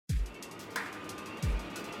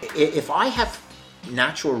if I have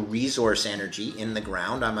natural resource energy in the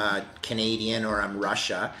ground, I'm a Canadian or I'm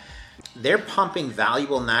Russia, they're pumping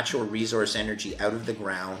valuable natural resource energy out of the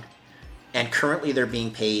ground, and currently they're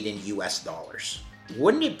being paid in US dollars.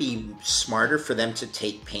 Wouldn't it be smarter for them to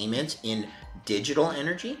take payment in digital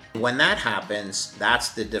energy? When that happens, that's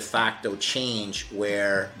the de facto change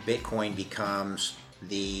where Bitcoin becomes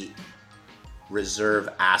the reserve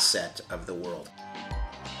asset of the world.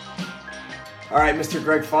 All right, Mr.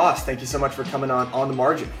 Greg Foss, thank you so much for coming on The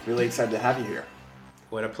Margin. Really excited to have you here.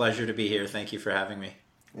 What a pleasure to be here. Thank you for having me.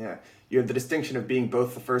 Yeah, you have the distinction of being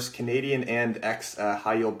both the first Canadian and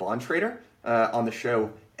ex-high yield bond trader on the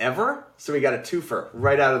show ever. So we got a twofer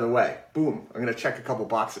right out of the way. Boom. I'm going to check a couple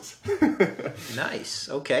boxes. Nice.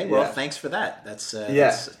 Okay. Well, Thanks for that. That's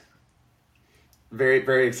very,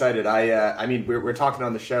 very excited. I mean, we're talking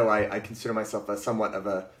on the show. I consider myself somewhat of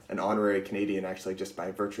an honorary Canadian, actually, just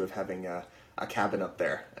by virtue of having a cabin up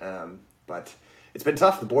there. But it's been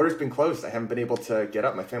tough. The border's been closed. I haven't been able to get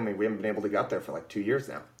up. My family, we haven't been able to get up there for like 2 years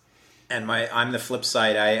now. And I'm the flip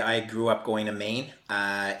side. I grew up going to Maine,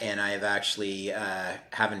 and I've actually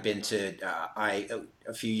haven't been to.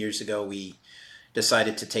 A few years ago we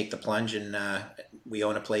decided to take the plunge, and we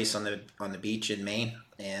own a place on the beach in Maine.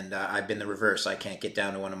 And I've been the reverse. I can't get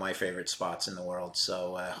down to one of my favorite spots in the world.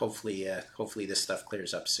 So hopefully this stuff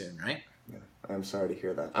clears up soon, right? Yeah, I'm sorry to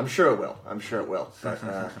hear that. I'm sure it will.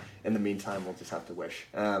 But in the meantime, we'll just have to wish.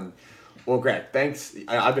 Well, Greg, thanks.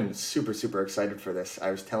 I've been super, super excited for this.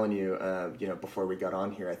 I was telling you, before we got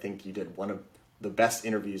on here, I think you did one of the best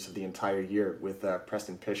interviews of the entire year with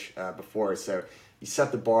Preston Pysh before. So you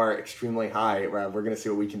set the bar extremely high. We're going to see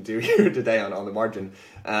what we can do here today on The Margin.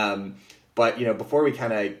 But, before we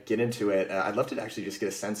kind of get into it, I'd love to actually just get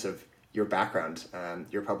a sense of your background.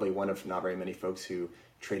 You're probably one of not very many folks who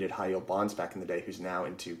traded high-yield bonds back in the day who's now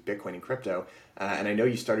into Bitcoin and crypto. And I know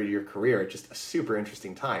you started your career at just a super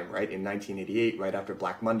interesting time, right? In 1988, right after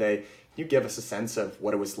Black Monday. Can you give us a sense of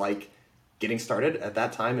what it was like getting started at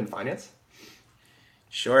that time in finance?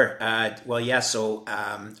 Sure. So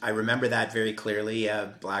I remember that very clearly.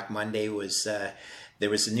 Black Monday was... there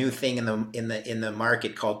was a new thing in the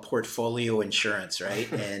market called portfolio insurance,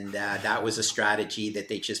 right? And that was a strategy that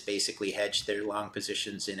they just basically hedged their long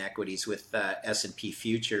positions in equities with S&P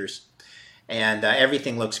futures. And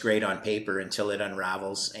everything looks great on paper until it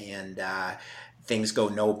unravels and things go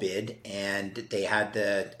no bid. And they had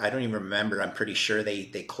I don't even remember, I'm pretty sure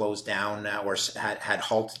they closed down or had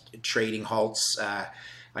trading halts.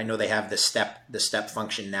 I know they have the step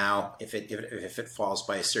function now if it falls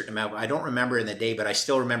by a certain amount. I don't remember in the day, but I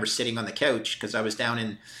still remember sitting on the couch because I was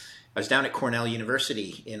down at Cornell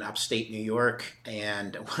University in upstate New York,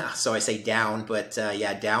 and so I say down, but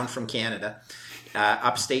down from Canada,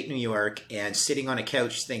 upstate New York, and sitting on a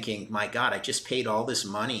couch thinking, my God, I just paid all this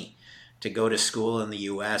money to go to school in the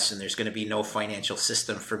U.S. and there's going to be no financial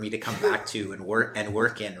system for me to come back to and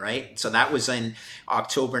work in, right? So that was in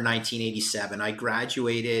October 1987. I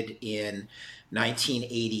graduated in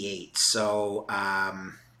 1988. So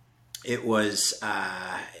it was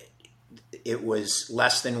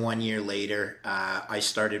less than 1 year later. I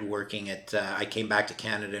started working I came back to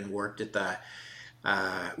Canada and worked at the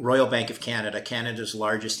Royal Bank of Canada, Canada's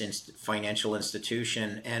largest financial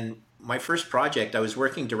institution. And my first project, I was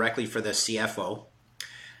working directly for the CFO,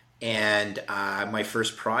 and my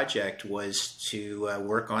first project was to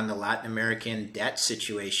work on the Latin American debt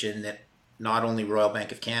situation that not only Royal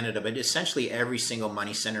Bank of Canada, but essentially every single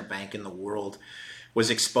money center bank in the world was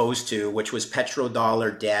exposed to, which was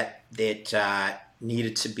petrodollar debt that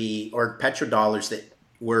needed to be, or petrodollars that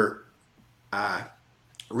were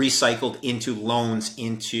recycled into loans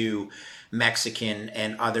into Mexican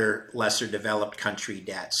and other lesser developed country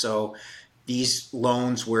debt. So these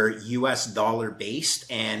loans were US dollar based.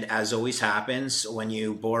 And as always happens, when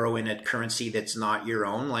you borrow in a currency that's not your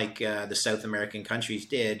own, like the South American countries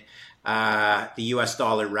did, the US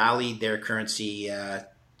dollar rallied, their currency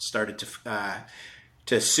started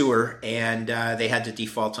to sewer, and they had to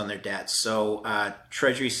default on their debts. So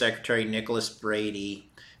Treasury Secretary Nicholas Brady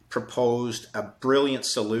proposed a brilliant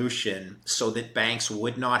solution so that banks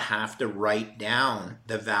would not have to write down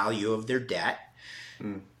the value of their debt.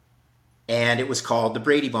 And it was called the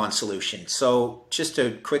Brady Bond solution. So just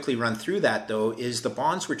to quickly run through that, though, is the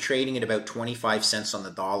bonds were trading at about 25 cents on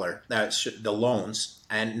the dollar, the loans.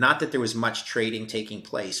 And not that there was much trading taking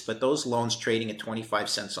place, but those loans trading at 25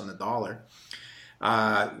 cents on the dollar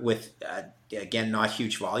with, again, not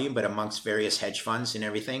huge volume, but amongst various hedge funds and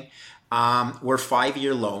everything, were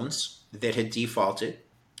 5-year loans that had defaulted,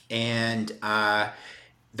 and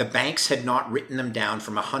the banks had not written them down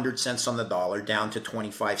from 100 cents on the dollar down to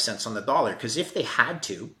 25 cents on the dollar, because if they had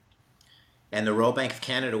to, And the Royal Bank of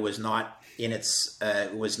Canada was not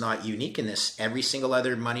was not unique in this. Every single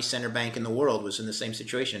other money center bank in the world was in the same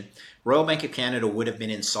situation. Royal Bank of Canada would have been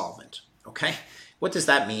insolvent. Okay, what does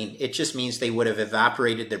that mean? It just means they would have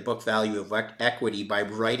evaporated their book value of equity by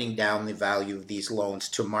writing down the value of these loans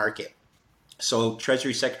to market. So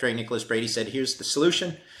Treasury Secretary Nicholas Brady said, here's the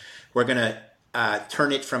solution. We're going to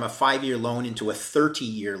turn it from a 5-year loan into a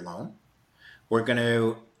 30-year loan. We're going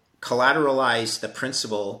to collateralize the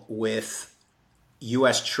principal with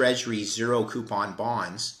U.S. Treasury zero coupon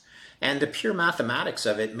bonds. And the pure mathematics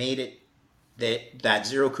of it made it that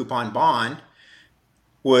zero coupon bond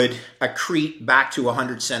would accrete back to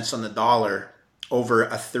 100 cents on the dollar over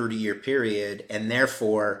a 30-year period. And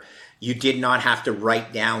therefore, you did not have to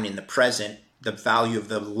write down in the present the value of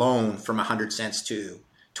the loan from 100 cents to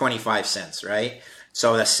 25 cents, right?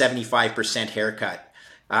 So a 75% haircut.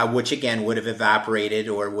 Which again would have evaporated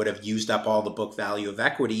or would have used up all the book value of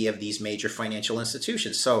equity of these major financial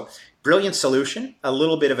institutions. So brilliant solution, a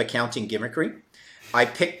little bit of accounting gimmickry. I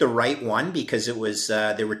picked the right one because it was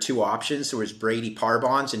there were two options. There was Brady par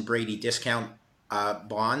bonds and Brady discount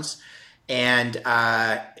bonds. And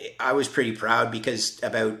I was pretty proud because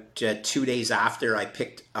about 2 days after I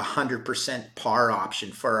picked 100% par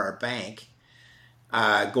option for our bank,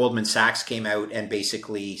 Goldman Sachs came out and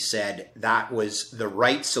basically said that was the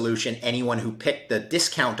right solution. Anyone who picked the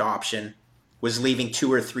discount option was leaving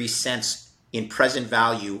 2 or 3 cents in present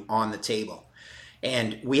value on the table.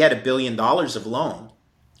 And we had $1 billion of loan.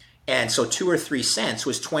 And so 2 or 3 cents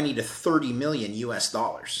was 20 to 30 million US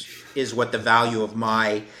dollars is what the value of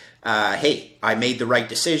my, hey, I made the right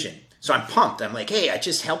decision. So I'm pumped. I'm like, hey, I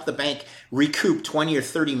just helped the bank recoup 20 or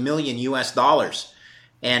 30 million US dollars.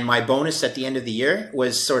 And my bonus at the end of the year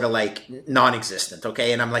was sort of like non-existent,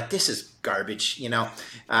 okay? And I'm like, this is garbage, you know.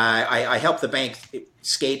 I helped the bank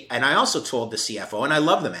skate, and I also told the CFO, and I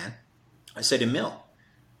love the man, I said, Emil,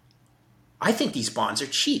 I think these bonds are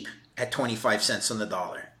cheap at 25 cents on the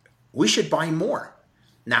dollar. We should buy more.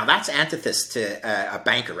 Now, that's antithesis to a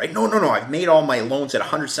banker, right? No, I've made all my loans at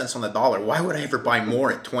 100 cents on the dollar. Why would I ever buy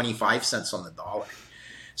more at 25 cents on the dollar?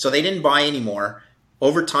 So they didn't buy any more.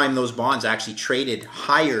 Over time, those bonds actually traded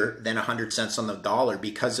higher than 100 cents on the dollar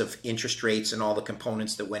because of interest rates and all the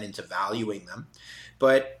components that went into valuing them.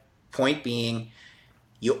 But point being,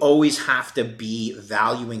 you always have to be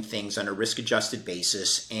valuing things on a risk-adjusted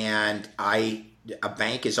basis. And a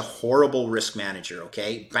bank is a horrible risk manager,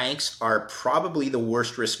 okay? Banks are probably the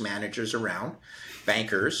worst risk managers around,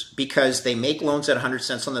 bankers, because they make loans at 100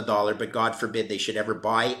 cents on the dollar, but God forbid they should ever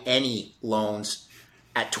buy any loans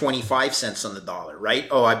at 25 cents on the dollar, right?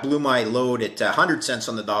 Oh, I blew my load at 100 cents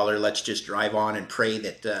on the dollar. Let's just drive on and pray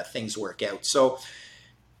that things work out. So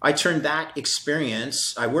I turned that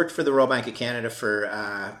experience. I worked for the Royal Bank of Canada for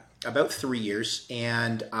about 3 years.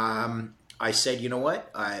 And I said, you know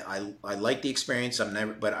what? I like the experience.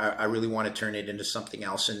 But I really want to turn it into something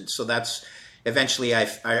else. And so that's eventually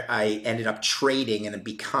I ended up trading and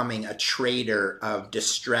becoming a trader of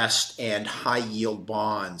distressed and high yield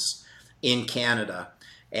bonds in Canada.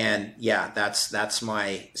 And yeah, that's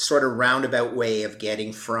my sort of roundabout way of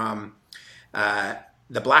getting from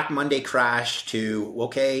the Black Monday crash to,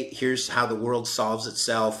 okay, here's how the world solves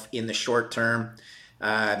itself in the short term,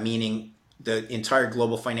 meaning the entire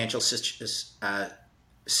global financial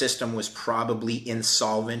system was probably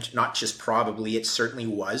insolvent. Not just probably, it certainly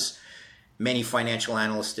was. Many financial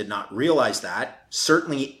analysts did not realize that.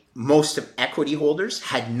 Certainly most of equity holders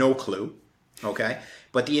had no clue, okay?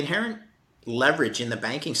 But the inherent leverage in the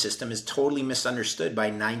banking system is totally misunderstood by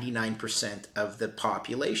 99% of the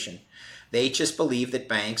population. They just believe that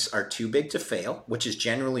banks are too big to fail, which is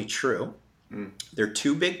generally true. They're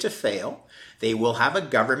too big to fail. They will have a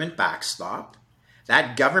government backstop.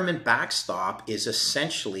 That government backstop is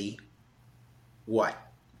essentially what?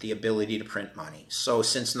 The ability to print money. So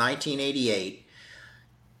since 1988,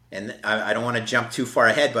 and I don't want to jump too far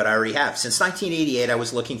ahead, but I already have. Since 1988, I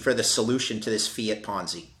was looking for the solution to this fiat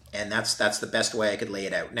Ponzi. And that's the best way I could lay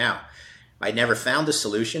it out. Now, I never found the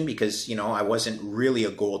solution because, you know, I wasn't really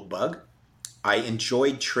a gold bug. I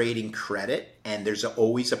enjoyed trading credit, and there's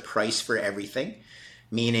always a price for everything.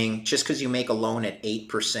 Meaning, just because you make a loan at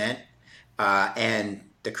 8% and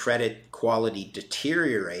the credit quality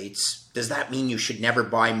deteriorates, does that mean you should never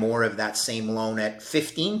buy more of that same loan at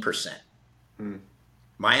 15%?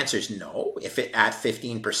 My answer is no. If it at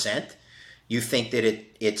 15%, you think that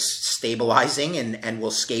it's stabilizing and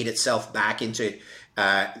will skate itself back into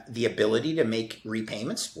the ability to make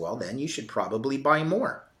repayments, well, then you should probably buy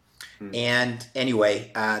more. And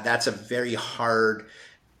anyway, that's a very hard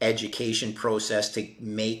education process to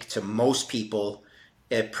make to most people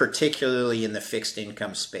particularly in the fixed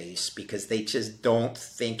income space, because they just don't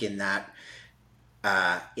think in that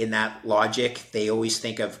logic. They always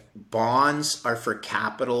think of bonds are for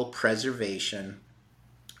capital preservation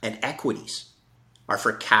and equities are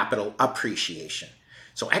for capital appreciation.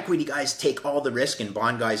 So equity guys take all the risk and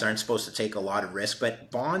bond guys aren't supposed to take a lot of risk,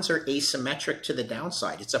 but bonds are asymmetric to the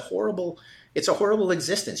downside. It's a horrible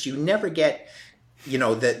existence. You never get,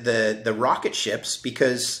 the rocket ships,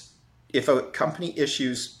 because if a company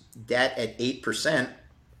issues debt at 8%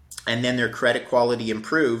 and then their credit quality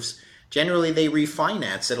improves, generally they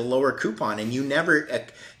refinance at a lower coupon, and you don't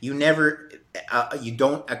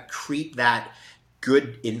accrete that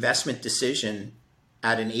good investment decision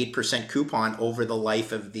at an 8% coupon over the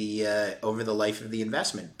life of the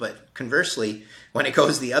investment. But conversely, when it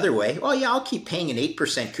goes the other way, well, yeah, I'll keep paying an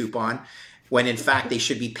 8% coupon when in fact they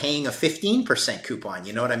should be paying a 15% coupon.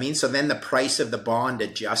 You know what I mean? So then the price of the bond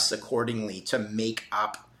adjusts accordingly to make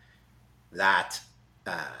up that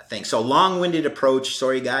thing. So long-winded approach.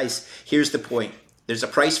 Sorry, guys. Here's the point. There's a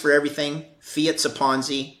price for everything. Fiat's a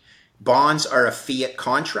Ponzi. Bonds are a fiat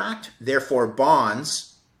contract. Therefore, bonds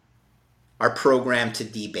are programmed to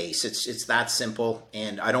debase. It's that simple,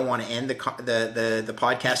 and I don't want to end the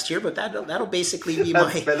podcast here, but that'll basically be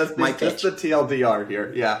my pitch. That's the TLDR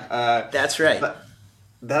here. Yeah, that's right.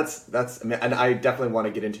 That's and I definitely want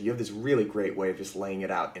to get into. You have this really great way of just laying it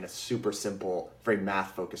out in a super simple, very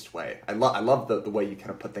math focused way. I love the way you kind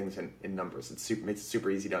of put things in numbers. Makes it super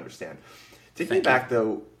easy to understand. Take me back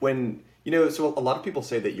though, when. So a lot of people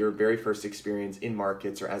say that your very first experience in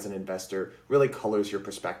markets or as an investor really colors your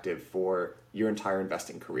perspective for your entire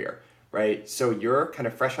investing career, right? So you're kind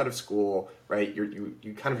of fresh out of school, right?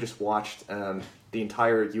 You kind of just watched the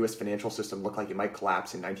entire U.S. financial system look like it might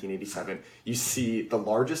collapse in 1987. You see the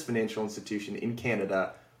largest financial institution in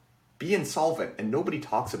Canada be insolvent, and nobody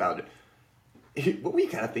talks about it. What were you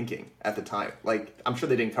kind of thinking at the time? Like, I'm sure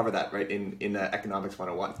they didn't cover that, right, in Economics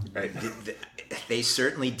 101, right? They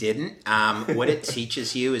certainly didn't. What it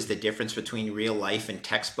teaches you is the difference between real life and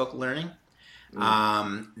textbook learning.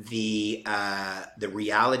 The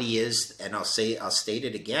reality is, and I'll state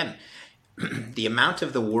it again, the amount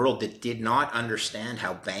of the world that did not understand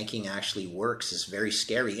how banking actually works is very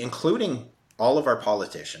scary, including all of our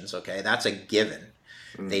politicians, okay? That's a given.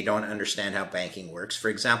 They don't understand how banking works. For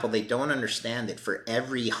example, they don't understand that for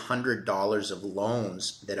every $100 of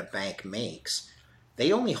loans that a bank makes,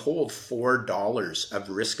 they only hold $4 of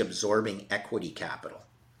risk-absorbing equity capital.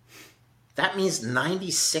 That means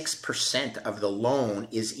 96% of the loan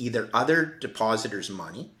is either other depositors'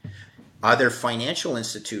 money, other financial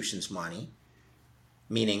institutions' money,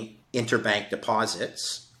 meaning interbank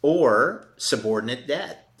deposits, or subordinate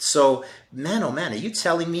debt. So, man, oh man, are you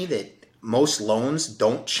telling me that most loans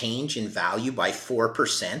don't change in value by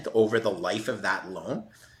 4% over the life of that loan?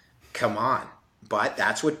 Come on. But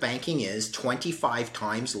that's what banking is, 25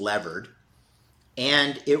 times levered.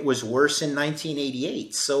 And it was worse in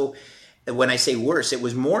 1988. So when I say worse, it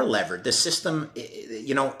was more levered. The system,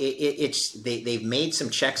 they've made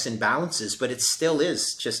some checks and balances, but it still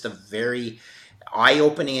is just a very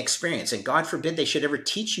eye-opening experience. And God forbid they should ever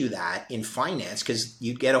teach you that in finance, because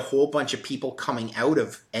you'd get a whole bunch of people coming out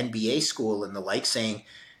of MBA school and the like saying,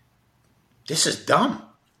 this is dumb,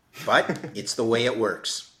 but it's the way it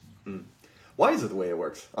works. Why is it the way it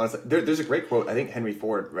works? Honestly, there's a great quote. I think Henry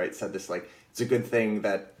Ford, right, said this, like, it's a good thing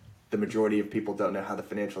that the majority of people don't know how the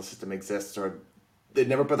financial system exists, or they'd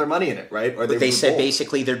never put their money in it, right? Or they said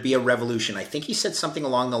basically there'd be a revolution. I think he said something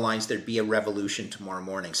along the lines, there'd be a revolution tomorrow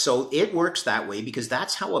morning. So it works that way because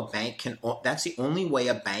that's how a bank can, that's the only way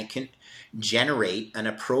a bank can generate an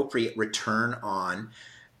appropriate return on,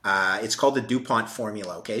 it's called the DuPont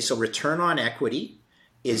formula, okay? So return on equity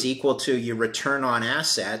is equal to your return on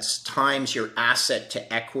assets times your asset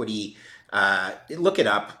to equity. Look it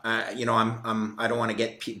up. I don't want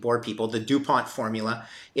to bore people. The DuPont formula,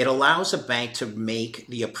 it allows a bank to make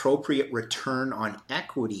the appropriate return on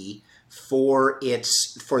equity for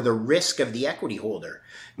the risk of the equity holder,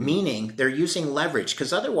 meaning they're using leverage,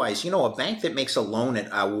 because otherwise, a bank that makes a loan at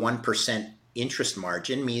a 1% interest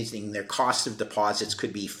margin, meaning their cost of deposits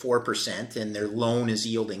could be 4% and their loan is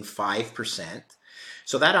yielding 5%.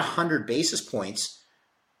 So that 100 basis points,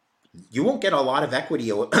 you won't get a lot of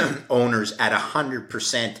equity owners at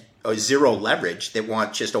 100% or zero leverage that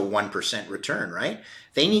want just a 1% return, right?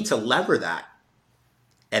 They need to lever that.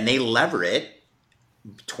 And they lever it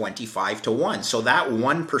 25 to 1. So that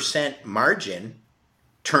 1% margin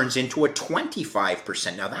turns into a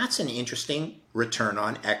 25%. Now that's an interesting return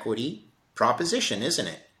on equity proposition, isn't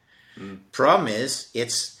it? Problem is,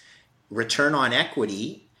 it's return on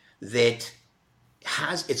equity that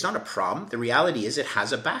it's not a problem. The reality is it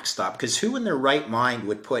has a backstop, because who in their right mind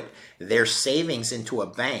would put their savings into a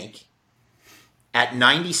bank at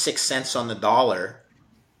 96 cents on the dollar?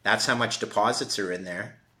 That's how much deposits are in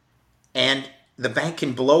there. And the bank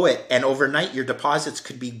can blow it, and overnight your deposits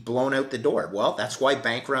could be blown out the door. Well, that's why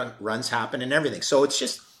bank runs happen and everything. So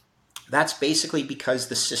that's basically because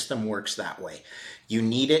the system works that way. You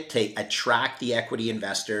need it to attract the equity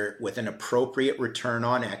investor with an appropriate return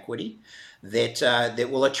on equity that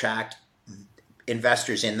will attract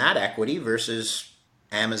investors in that equity versus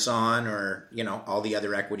Amazon or all the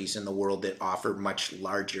other equities in the world that offer much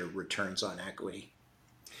larger returns on equity.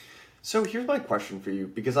 So here's my question for you,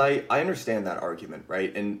 because I understand that argument,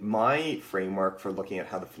 right? And my framework for looking at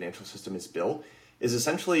how the financial system is built is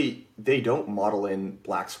essentially they don't model in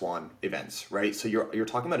black swan events, right? So you're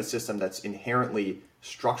talking about a system that's inherently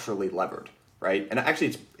structurally levered, right? And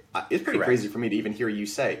actually it's pretty crazy for me to even hear you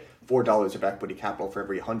say $4 of equity capital for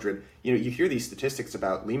every 100. You hear these statistics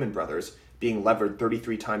about Lehman Brothers being levered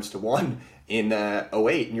 33 times to 1 in 08,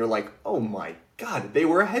 and you're like, oh my God, they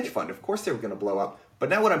were a hedge fund. Of course they were going to blow up. But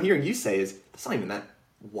now what I'm hearing you say is that's not even that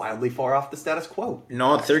wildly far off the status quo.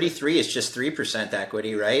 No, 33 is just 3%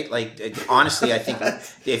 equity, right? Like, honestly, I think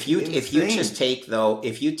if you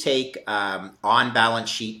take on balance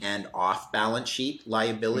sheet and off balance sheet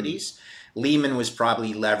liabilities, Lehman was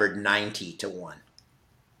probably levered 90 to 1.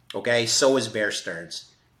 Okay, so was Bear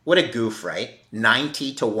Stearns. What a goof, right?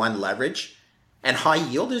 90 to 1 leverage, and high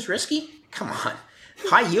yield is risky? Come on.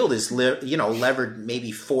 High yield is levered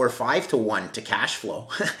maybe 4 or 5 to 1 to cash flow.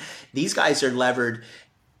 These guys are levered.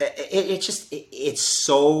 It's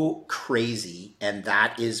so crazy, and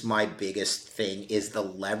that is my biggest thing: is the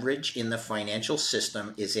leverage in the financial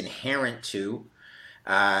system is inherent to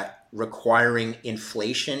requiring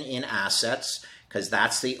inflation in assets, because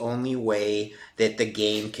that's the only way that the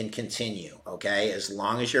game can continue. Okay, as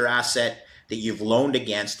long as your asset that you've loaned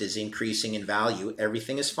against is increasing in value,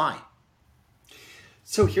 everything is fine.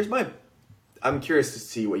 So I'm curious to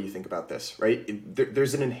see what you think about this, right?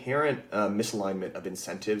 There's an inherent misalignment of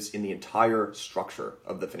incentives in the entire structure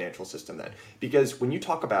of the financial system then. Because when you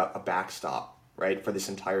talk about a backstop, right, for this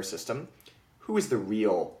entire system, who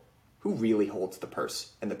really holds the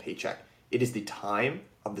purse and the paycheck? It is the time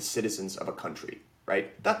of the citizens of a country,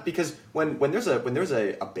 right? That because when there's a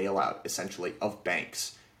bailout essentially of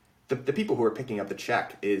banks, the people who are picking up the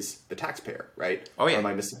check is the taxpayer, right? Oh yeah. Or am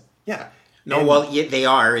I missing? Yeah. No, they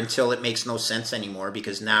are, until it makes no sense anymore,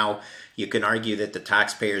 because now you can argue that the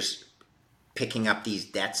taxpayers picking up these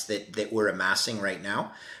debts that we're amassing right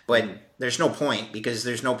now. But there's no point, because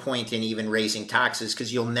there's no point in even raising taxes,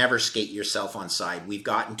 because you'll never skate yourself on side. We've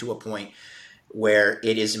gotten to a point where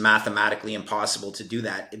it is mathematically impossible to do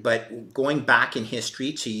that. But going back in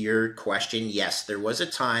history to your question, yes, there was a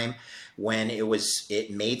time when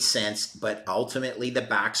it made sense, but ultimately the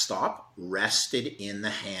backstop rested in the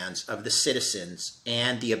hands of the citizens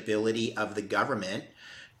and the ability of the government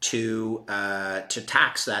to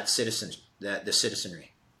tax that the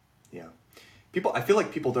citizenry. Yeah, I feel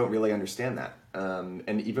like people don't really understand that,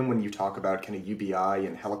 and even when you talk about kind of UBI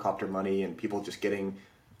and helicopter money and people just getting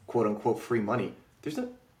quote unquote free money, there's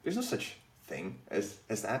no such thing as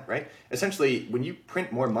that, right? Essentially, when you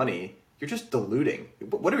print more money, you're just diluting.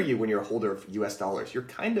 What are you when you're a holder of U.S. dollars? You're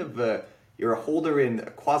kind of you're a holder in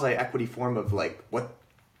a quasi-equity form of like what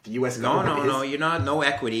the U.S. government is. No, you're not. No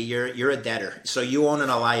equity. You're a debtor. So you own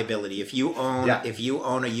a liability. If you own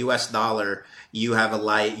a U.S. dollar, you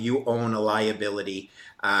own a liability,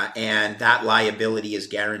 and that liability is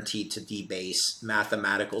guaranteed to debase,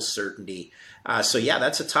 mathematical certainty. So yeah,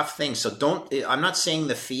 that's a tough thing. So I'm not saying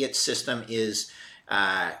the fiat system is.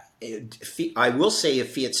 I will say a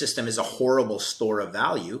fiat system is a horrible store of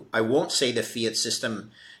value. I won't say the fiat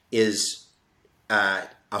system is a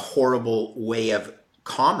horrible way of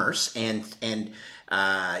commerce and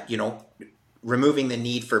removing the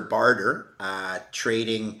need for barter,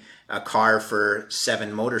 trading a car for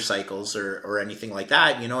 7 motorcycles or anything like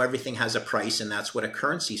that. Everything has a price, and that's what a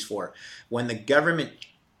currency's for. When the government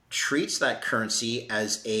treats that currency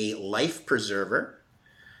as a life preserver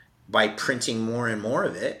by printing more and more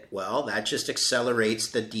of it, well, that just accelerates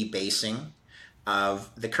the debasing of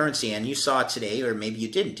the currency. And you saw today, or maybe you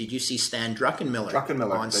didn't. Did you see Stan Druckenmiller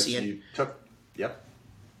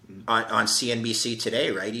on CNBC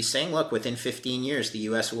today, right? He's saying, look, within 15 years, the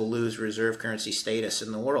U.S. will lose reserve currency status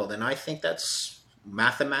in the world. And I think that's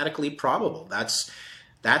mathematically probable. That's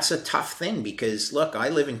a tough thing, because, look, I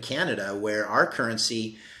live in Canada, where our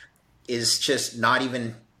currency is just not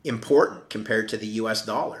even important compared to the U.S.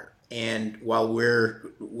 dollar. And while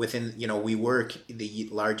we're we were the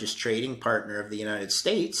largest trading partner of the United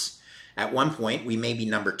States, At one point, we may be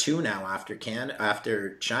number 2 now after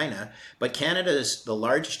China, but Canada is the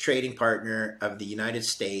largest trading partner of the United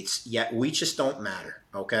States, yet we just don't matter,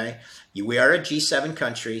 okay? We are a G7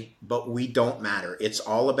 country, but we don't matter. It's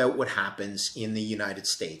all about what happens in the United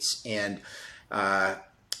States. And,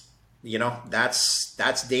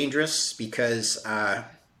 that's dangerous because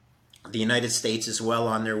the United States is well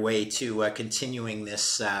on their way to continuing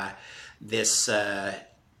this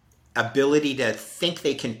ability to think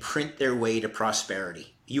they can print their way to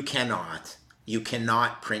prosperity. You cannot. You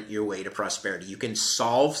cannot print your way to prosperity. You can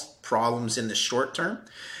solve problems in the short term,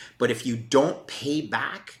 but if you don't pay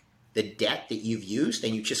back the debt that you've used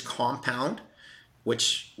and you just compound,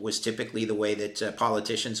 which was typically the way that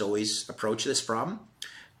politicians always approach this problem,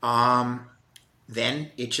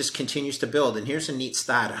 then it just continues to build. And here's a neat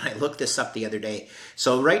stat. I looked this up the other day.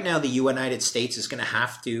 So right now, the United States is going to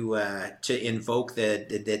have to invoke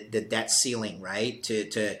the debt ceiling, right?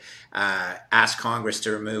 To ask Congress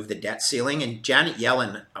to remove the debt ceiling. And Janet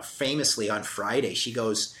Yellen, famously on Friday, she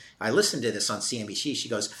goes, I listened to this on CNBC. She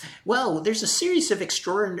goes, well, there's a series of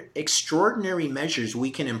extraordinary measures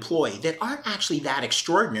we can employ that aren't actually that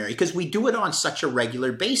extraordinary because we do it on such a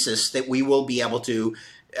regular basis that we will be able to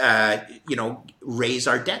raise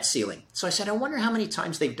our debt ceiling. So I said, I wonder how many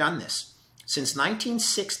times they've done this. Since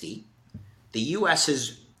 1960, the U.S.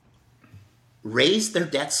 has raised their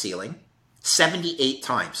debt ceiling 78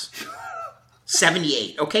 times.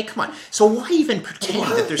 78. Okay, come on. So why even pretend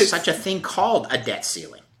that there's such a thing called a debt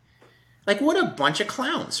ceiling? Like, what a bunch of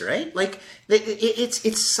clowns, right? Like,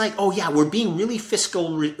 it's like, oh yeah, we're being really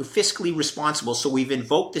fiscally responsible, so we've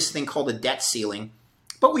invoked this thing called a debt ceiling,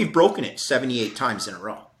 but we've broken it 78 times in a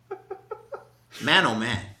row. Man, oh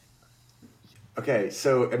man. Okay,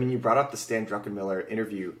 so, I mean, you brought up the Stan Druckenmiller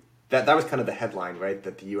interview. That was kind of the headline, right?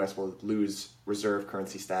 That the U.S. will lose reserve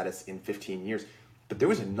currency status in 15 years. But there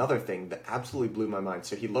was another thing that absolutely blew my mind.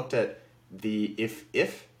 So he looked at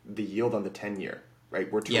if the yield on the 10-year, right,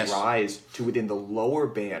 were to rise to within the lower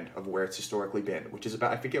band of where it's historically been, which is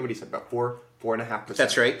about, I forget what he said, about 4.5%.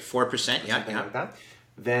 That's right, 4%, yeah. Like that.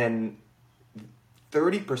 Then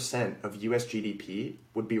 30% of U.S. GDP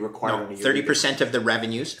would be required. No, 30% of the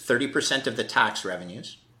revenues, 30% of the tax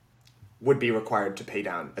revenues would be required to pay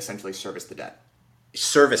down, essentially service the debt.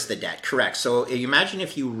 Service the debt, correct. So imagine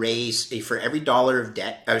if you raise, for every dollar of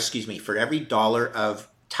debt, for every dollar of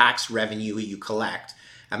tax revenue you collect,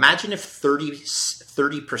 imagine if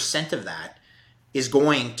 30% of that is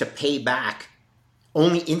going to pay back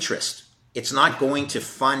only interest. It's not going to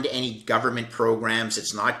fund any government programs.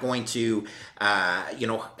 It's not going to,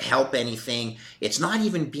 help anything. It's not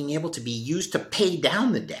even being able to be used to pay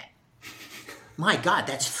down the debt. My God,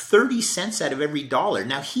 that's 30 cents out of every dollar.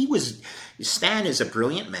 Now, Stan is a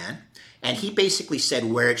brilliant man, and he basically said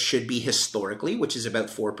where it should be historically, which is about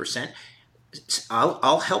 4%.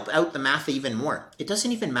 I'll help out the math even more. It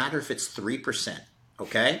doesn't even matter if it's 3%,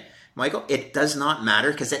 okay? Michael, it does not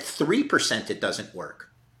matter because at 3% it doesn't work.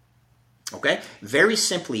 Okay? Very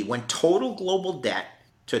simply, when total global debt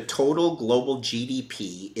to total global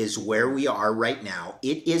GDP is where we are right now,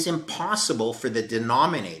 it is impossible for the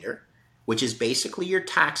denominator, which is basically your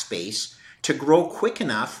tax base, to grow quick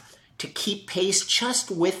enough to keep pace just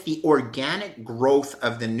with the organic growth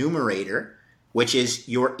of the numerator, which is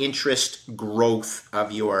your interest growth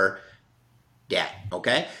of your debt.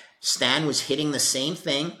 Okay? Stan was hitting the same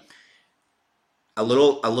thing. A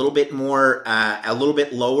little bit more, a little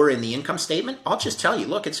bit lower in the income statement. I'll just tell you,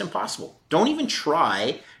 look, it's impossible. Don't even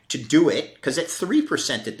try to do it because at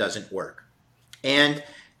 3% it doesn't work. And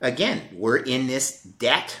again, we're in this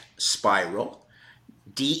debt spiral,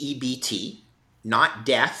 DEBT, not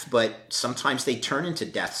death, but sometimes they turn into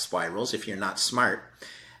death spirals if you're not smart.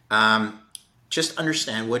 Just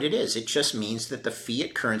understand what it is. It just means that the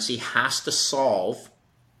fiat currency has to solve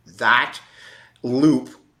that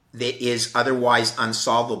loop that is otherwise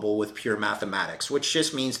unsolvable with pure mathematics, which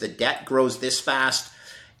just means the debt grows this fast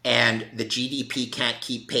and the GDP can't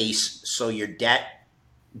keep pace, so your debt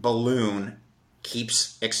balloon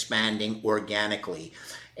keeps expanding organically.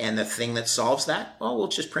 And the thing that solves that, well, we'll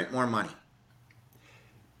just print more money.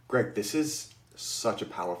 Greg, this is such a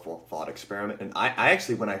powerful thought experiment. And I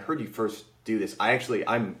actually, when I heard you first do this,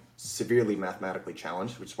 I'm severely mathematically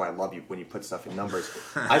challenged, which is why I love you when you put stuff in numbers.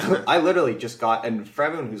 I literally just got, and for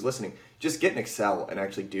everyone who's listening, just get an Excel and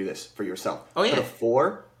actually do this for yourself. Oh, yeah. Put a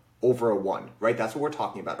 4 over a 1, right? That's what we're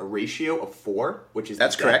talking about. A ratio of 4, which is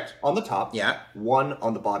that's correct on the top, yeah, 1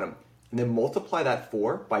 on the bottom. And then multiply that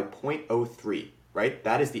 4 by 0.03. right?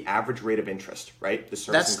 That is the average rate of interest, right? The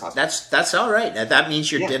servicing cost. That's all right. That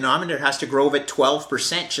means your Yeah. denominator has to grow at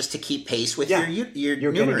 12% just to keep pace with your You're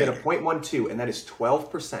going to numerator. get a 0.12, and that is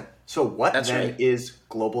 12%. So what That's then right. is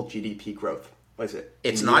global GDP growth? What is it?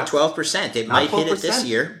 It's In the not US? 12%. It Not might hit it this 12%.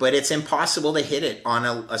 year, but it's impossible to hit it on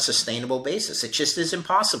a sustainable basis. It just is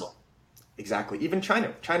impossible. Exactly. Even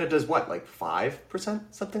China. China does what, like 5%,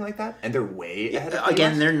 something like that? And they're way ahead of the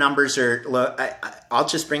Again, US? their numbers are. Look, I'll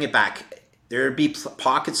just bring it back. There would be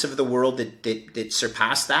pockets of the world that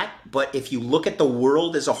surpass that, but if you look at the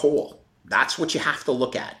world as a whole, that's what you have to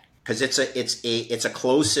look at, because it's a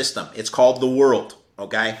closed system. It's called the world,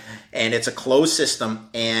 okay, and it's a closed system,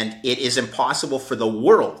 and it is impossible for the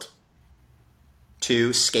world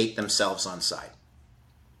to skate themselves on side.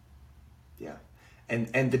 Yeah.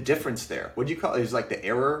 And the difference there, what do you call it? Is like the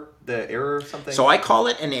error or something? So I call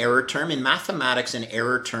it an error term. In mathematics, an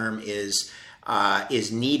error term is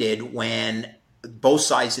needed when both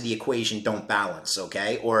sides of the equation don't balance,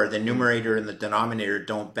 okay? Or the numerator and the denominator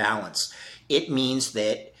don't balance. It means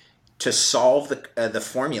that to solve the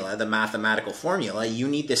formula, the mathematical formula, you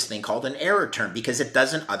need this thing called an error term because it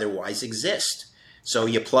doesn't otherwise exist. So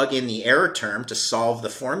you plug in the error term to solve the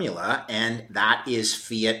formula, and that is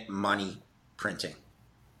fiat money printing.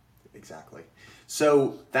 Exactly.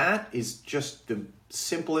 So that is just the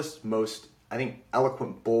simplest, most, I think,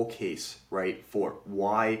 eloquent bull case, right, for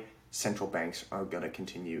why central banks are going to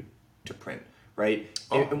continue to print, right?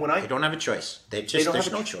 And when They don't have a choice.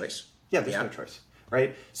 There's no choice. Yeah, there's no choice,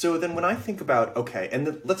 right? So then when I think about, okay,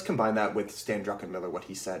 and let's combine that with Stan Druckenmiller, what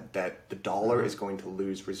he said, that the dollar is going to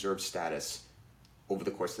lose reserve status over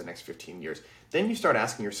the course of the next 15 years. Then you start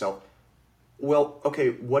asking yourself, well,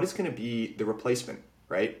 okay, what is going to be the replacement,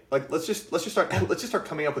 right? Like let's just start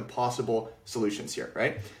coming up with possible solutions here,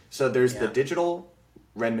 right? So there's the digital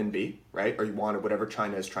renminbi, right? Or you want it, whatever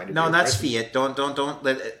China is trying to do. No, that's right? fiat. Don't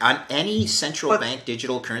let on any central bank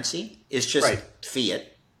digital currency is just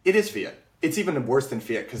fiat. It is fiat. It's even worse than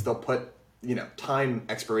fiat because they'll put time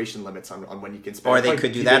expiration limits on when you can spend. Or they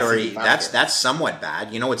could do that, or that's somewhat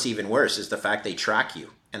bad. You know what's even worse is the fact they track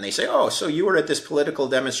you and they say, "Oh, so you were at this political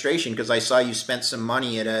demonstration because I saw you spent some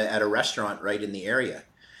money at a restaurant right in the area."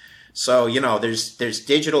 So there's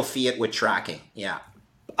digital fiat with tracking. Yeah.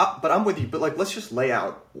 But I'm with you. But let's just lay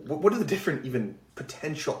out what are the different even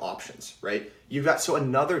potential options, right? You've got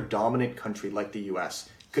another dominant country like the U.S.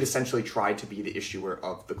 could essentially try to be the issuer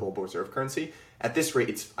of the global reserve currency. At this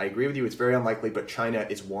rate, I agree with you. It's very unlikely, but China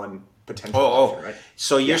is one potential option, right?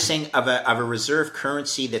 So you're saying of a reserve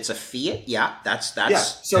currency that's a fiat? Yeah, that's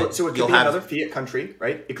So it could be another fiat country,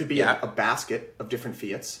 right? It could be a basket of different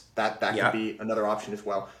fiats. That could be another option as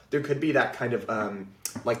well. There could be that kind of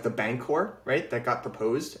like the Bancor, right? That got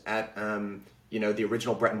proposed at the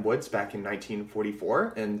original Bretton Woods back in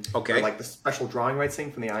 1944, and like the special drawing rights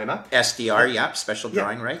thing from the IMF. SDR, special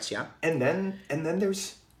drawing rights, And then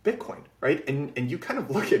there's Bitcoin, right? And you kind of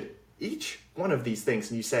look at each one of these things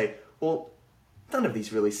and you say, well, none of these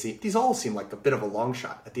these all seem like a bit of a long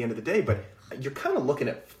shot at the end of the day, but you're kind of looking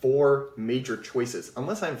at four major choices,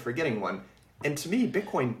 unless I'm forgetting one. And to me,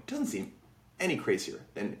 Bitcoin doesn't seem any crazier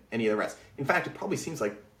than any of the rest. In fact, it probably seems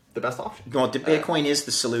like the best option. Well, Bitcoin is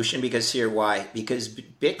the solution because why? Because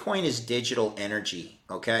Bitcoin is digital energy,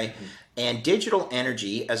 okay? Mm-hmm. And digital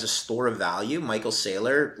energy as a store of value, Michael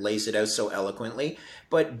Saylor lays it out so eloquently,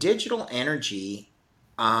 but digital energy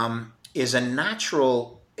is a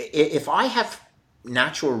natural, if I have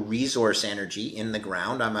natural resource energy in the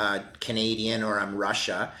ground, I'm a Canadian or I'm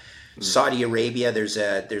Russia, Saudi Arabia, there's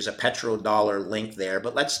a petrodollar link there,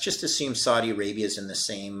 but let's just assume Saudi Arabia is in the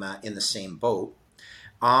same boat.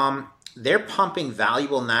 They're pumping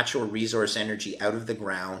valuable natural resource energy out of the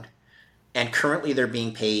ground, and currently they're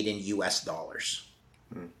being paid in US dollars.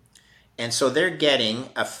 And so they're getting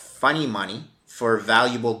a funny money for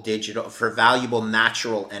valuable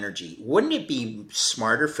natural energy. Wouldn't it be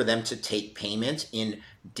smarter for them to take payment in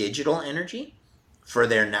digital energy for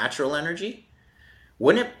their natural energy?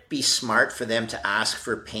 Wouldn't it be smart for them to ask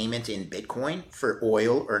for payment in Bitcoin for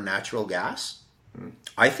oil or natural gas?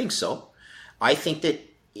 I think so. I think that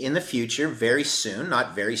in the future, very soon,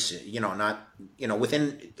 not very soon,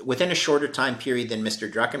 within a shorter time period than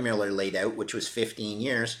Mr. Druckenmiller laid out, which was 15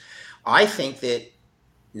 years, I think that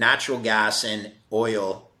natural gas and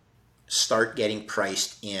oil start getting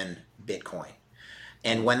priced in Bitcoin.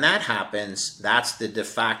 And when that happens, that's the de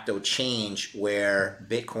facto change where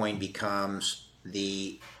Bitcoin becomes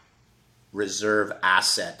the reserve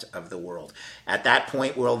asset of the world. At that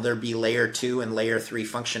point, will there be layer 2 and layer 3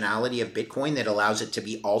 functionality of Bitcoin that allows it to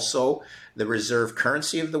be also the reserve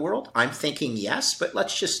currency of the world? I'm thinking yes, but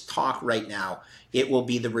let's just talk right now. It will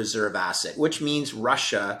be the reserve asset, which means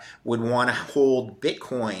Russia would want to hold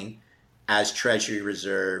Bitcoin as treasury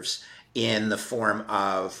reserves in the form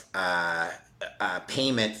of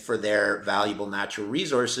payment for their valuable natural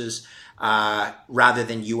resources, rather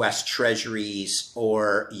than U.S. treasuries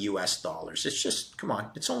or U.S. dollars. It's just, come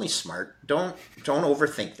on, it's only smart. Don't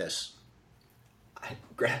overthink this.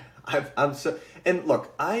 I'm so, and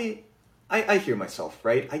look, I hear myself,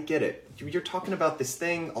 right? I get it. You're talking about this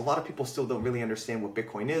thing. A lot of people still don't really understand what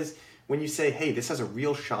Bitcoin is. When you say, hey, this has a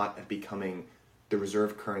real shot at becoming the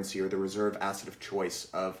reserve currency or the reserve asset of choice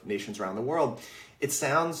of nations around the world, it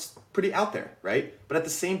sounds pretty out there, right? But at the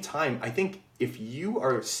same time, I think if you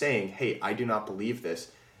are saying, hey, I do not believe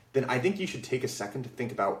this, then I think you should take a second to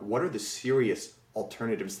think about what are the serious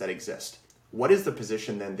alternatives that exist. What is the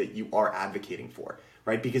position then that you are advocating for,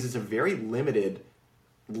 right? Because it's a very limited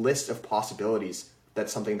list of possibilities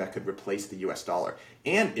that's something that could replace the US dollar.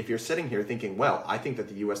 And if you're sitting here thinking, well, I think that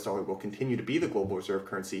the US dollar will continue to be the global reserve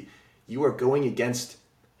currency, you are going against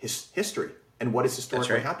history and what has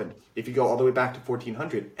historically happened. If you go all the way back to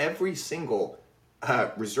 1400, every single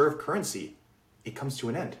reserve currency, it comes to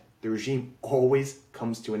an end. The regime always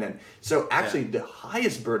comes to an end. So actually the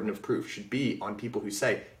highest burden of proof should be on people who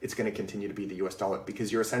say it's going to continue to be the US dollar,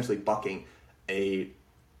 because you're essentially bucking a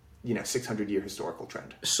 600-year historical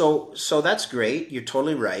trend. So that's great. You're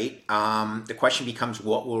totally right. The question becomes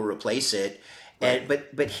what will replace it. Right.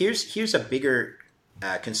 But here's a bigger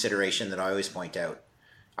consideration that I always point out.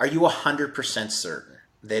 Are you 100% certain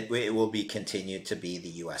that it will be continued to be the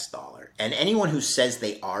US dollar? And anyone who says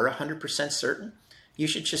they are 100% certain, you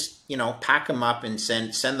should just, pack them up and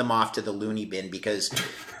send them off to the loony bin, because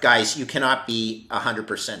guys, you cannot be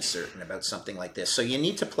 100% certain about something like this. So you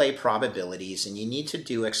need to play probabilities and you need to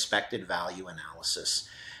do expected value analysis.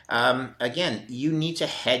 Again, you need to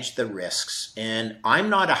hedge the risks, and I'm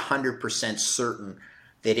not 100% certain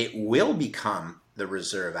that it will become the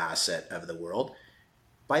reserve asset of the world.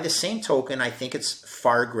 By the same token, I think it's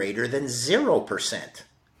far greater than 0%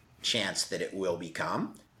 chance that it will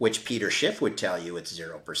become, which Peter Schiff would tell you it's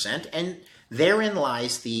 0%. And therein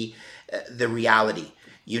lies the reality.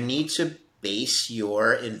 You need to base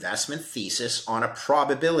your investment thesis on a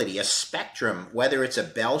probability, a spectrum, whether it's a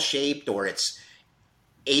bell-shaped or it's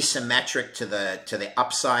asymmetric to the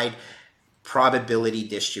upside probability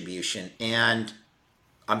distribution. And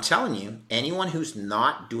I'm telling you, anyone who's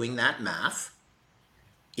not doing that math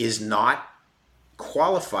is not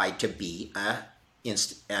qualified to be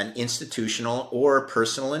an institutional or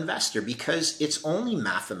personal investor, because it's only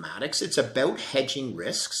mathematics. It's about hedging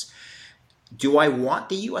risks. Do I want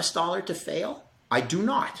the US dollar to fail? I do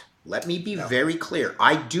not. Let me be very clear.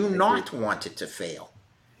 I do not want it to fail.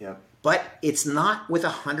 Yeah. But it's not with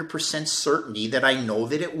 100% certainty that I know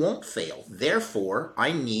that it won't fail. Therefore,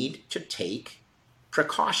 I need to take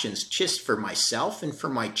precautions just for myself and for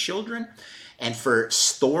my children, and for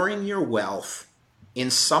storing your wealth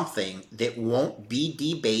in something that won't be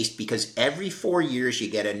debased, because every 4 years you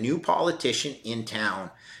get a new politician in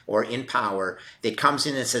town or in power that comes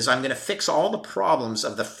in and says, I'm going to fix all the problems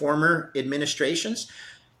of the former administrations.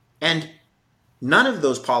 And none of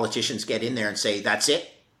those politicians get in there and say, that's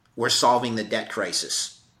it, we're solving the debt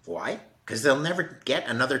crisis. Why? Because they'll never get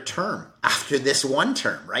another term after this one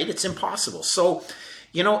term, right? It's impossible. So,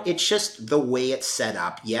 it's just the way it's set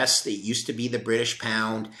up. Yes, it used to be the British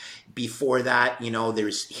pound. Before that,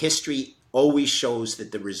 there's history always shows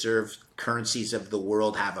that the reserve currencies of the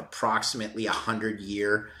world have approximately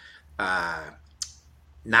 100-year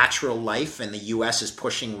natural life, and the U.S. is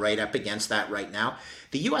pushing right up against that right now.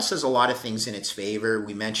 The U.S. has a lot of things in its favor.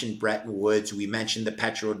 We mentioned Bretton Woods. We mentioned the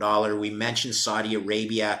petrodollar. We mentioned Saudi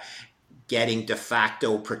Arabia getting de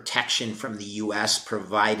facto protection from the U.S.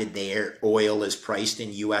 provided their oil is priced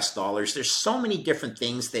in U.S. dollars. There's so many different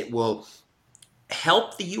things that will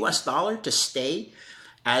help the U.S. dollar to stay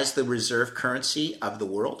as the reserve currency of the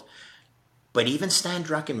world. But even Stan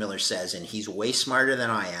Druckenmiller says, and he's way smarter than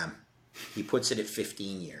I am, he puts it at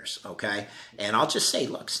 15 years, okay? And I'll just say,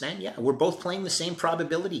 look, Stan, we're both playing the same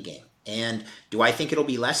probability game. And do I think it'll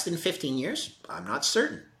be less than 15 years? I'm not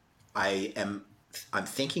certain. I'm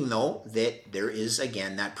thinking, though, that there is,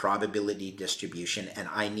 again, that probability distribution, and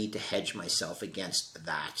I need to hedge myself against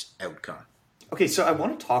that outcome. Okay, so I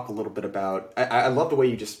want to talk a little bit about, I love the way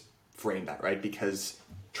you just framed that, right? Because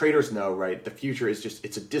traders know, right, the future is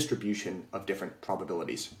it's a distribution of different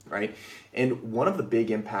probabilities, right? And one of the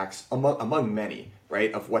big impacts, among many,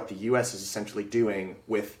 right, of what the U.S. is essentially doing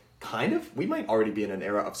with we might already be in an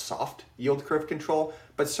era of soft yield curve control,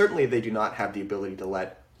 but certainly they do not have the ability to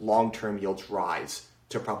let long-term yields rise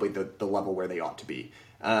to probably the level where they ought to be.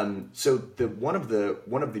 So one of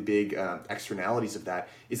the big externalities of that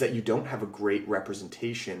is that you don't have a great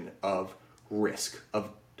representation of risk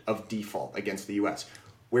of default against the U.S.,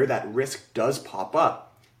 where that risk does pop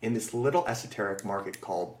up in this little esoteric market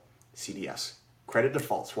called CDS, credit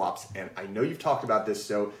default swaps. And I know you've talked about this,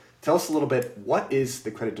 so tell us a little bit, what is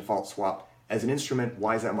the credit default swap as an instrument?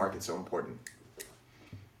 Why is that market so important?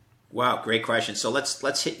 Wow, great question. So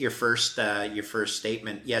let's hit your first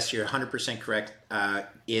statement. Yes, you're 100% correct.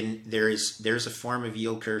 There's a form of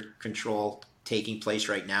yield curve control taking place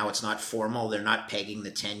right now. It's not formal. They're not pegging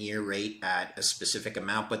the 10-year rate at a specific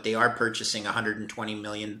amount, but they are purchasing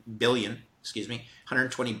 $120 billion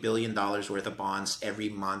worth of bonds every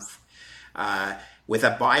month. With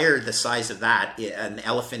a buyer the size of that, an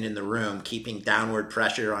elephant in the room, keeping downward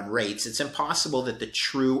pressure on rates, it's impossible that the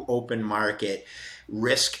true open market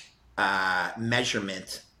risk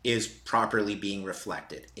measurement is properly being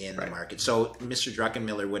reflected in the market. So Mr.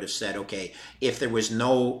 Druckenmiller would have said, okay, if there was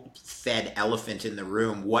no Fed elephant in the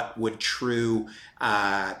room, what would true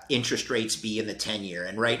interest rates be in the 10-year?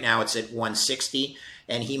 And right now it's at 160,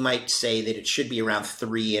 and he might say that it should be around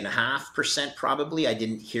 3.5% probably. I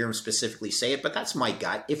didn't hear him specifically say it, but that's my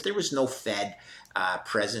gut. If there was no Fed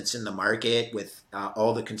presence in the market with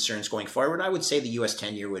all the concerns going forward, I would say the U.S.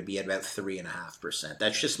 10-year would be at about 3.5%.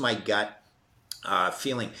 That's just my gut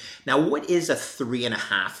feeling. Now, what is a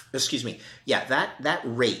 3.5? Excuse me. Yeah, that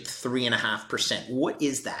rate, 3.5%. What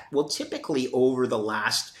is that? Well, typically over the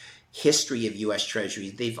last history of U.S.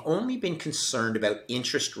 Treasuries, they've only been concerned about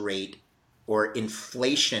interest rate or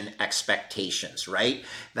inflation expectations, right?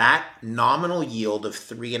 That nominal yield of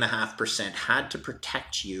 3.5% had to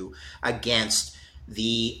protect you against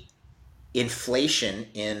the inflation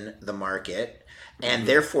in the market, and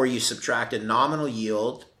therefore you subtract a nominal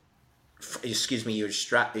yield. You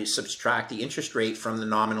subtract the interest rate from the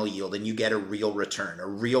nominal yield, and you get a real return, a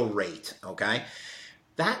real rate. Okay,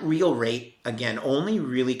 that real rate again only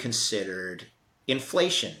really considered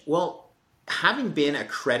inflation. Well, having been a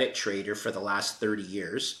credit trader for the last 30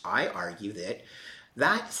 years, I argue that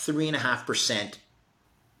 3.5%,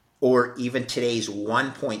 or even today's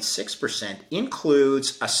 1.6%,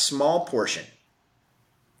 includes a small portion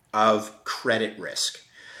of credit risk.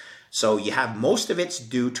 So you have most of it's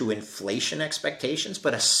due to inflation expectations,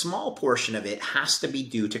 but a small portion of it has to be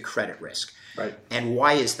due to credit risk. Right. And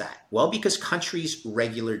why is that? Well, because countries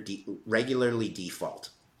regularly default.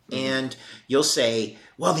 And you'll say,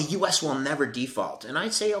 well, the U.S. will never default. And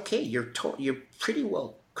I'd say, okay, you're pretty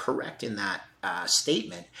well correct in that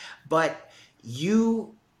statement, but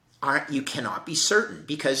you cannot be certain,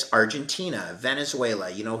 because Argentina,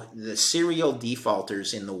 Venezuela, the serial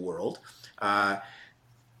defaulters in the world,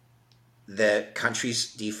 the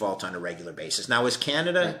countries default on a regular basis. Now, is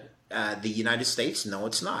Canada the United States? No,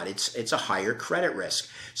 it's not. It's a higher credit risk.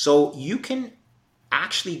 So you can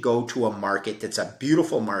actually go to a market that's a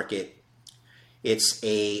beautiful market. It's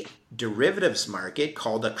a derivatives market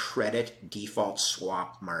called a credit default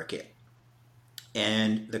swap market.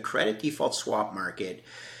 And the credit default swap market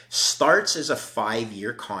starts as a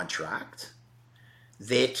 5-year contract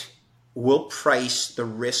that will price the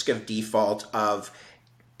risk of default of.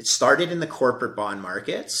 It started in the corporate bond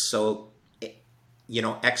markets. So,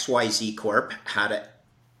 XYZ Corp had a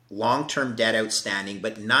long-term debt outstanding,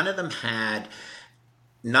 but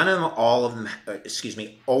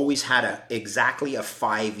always had exactly a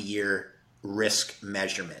 5-year risk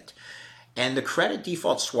measurement. And the credit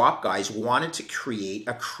default swap guys wanted to create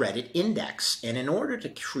a credit index. And in order to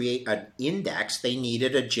create an index, they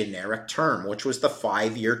needed a generic term, which was the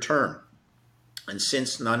 5-year term. And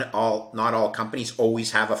since not all companies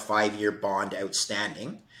always have a 5-year bond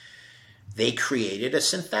outstanding, they created a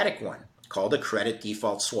synthetic one called a credit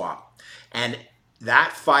default swap. And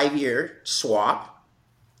that 5-year swap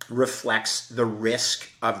reflects the risk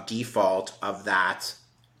of default of that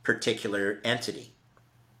particular entity.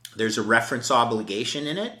 There's a reference obligation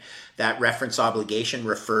in it. That reference obligation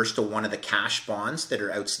refers to one of the cash bonds that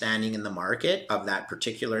are outstanding in the market of that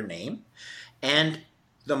particular name. And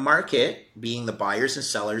the market, being the buyers and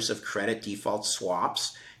sellers of credit default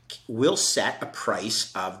swaps, will set a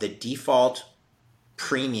price of the default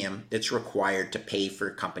premium that's required to pay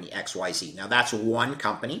for company XYZ. Now, that's one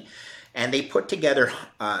company, and they put together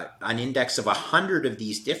an index of 100 of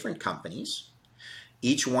these different companies,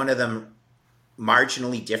 each one of them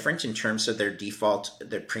marginally different in terms of their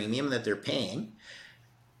premium that they're paying,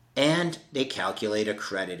 and they calculate a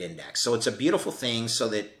credit index. So it's a beautiful thing, so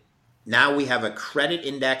that now we have a credit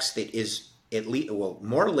index that is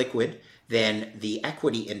more liquid than the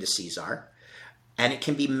equity indices are, and it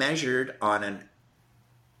can be measured on a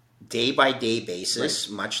day-by-day basis,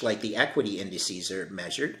 right, much like the equity indices are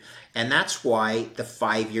measured, and that's why the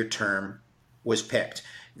 5-year term was picked.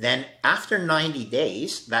 Then after 90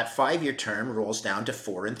 days, that 5-year term rolls down to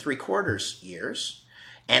 4 3/4 years,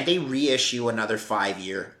 and they reissue another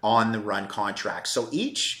 5-year on the run contract. So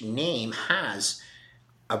each name has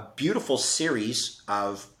a beautiful series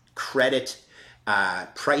of credit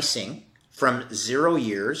pricing from 0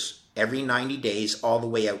 years every 90 days all the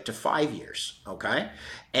way out to 5 years, okay?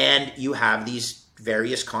 And you have these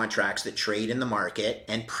various contracts that trade in the market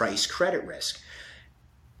and price credit risk.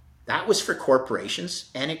 That was for corporations,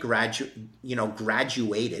 and it graduated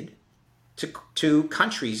to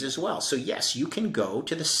countries as well. So yes, you can go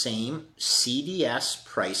to the same CDS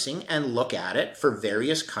pricing and look at it for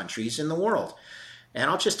various countries in the world. And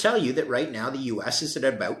I'll just tell you that right now the US is at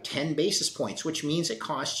about 10 basis points, which means it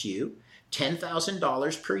costs you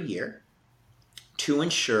 $10,000 per year to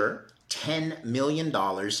insure $10 million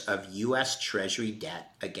of US Treasury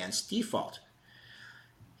debt against default.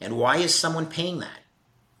 And why is someone paying that?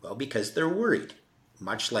 Well, because they're worried.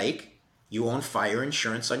 Much like you own fire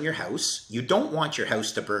insurance on your house. You don't want your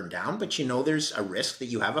house to burn down, but you know there's a risk that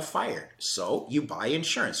you have a fire. So you buy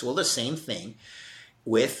insurance. Well, the same thing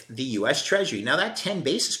with the US Treasury. Now that 10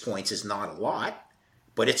 basis points is not a lot,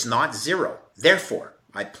 but it's not zero. Therefore,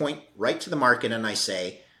 I point right to the market and I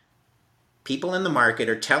say, people in the market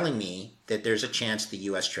are telling me that there's a chance the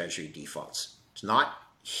US Treasury defaults. It's not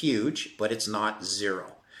huge, but it's not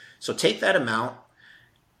zero. So take that amount,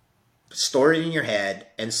 store it in your head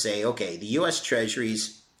and say, okay, the US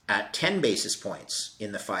Treasury's at 10 basis points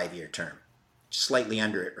in the 5-year term, slightly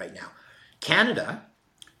under it right now. Canada,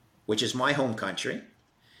 which is my home country,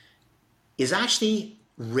 is actually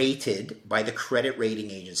rated by the credit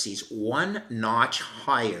rating agencies 1 notch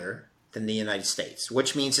higher than the United States,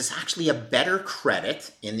 which means it's actually a better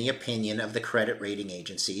credit in the opinion of the credit rating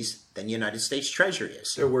agencies than the United States Treasury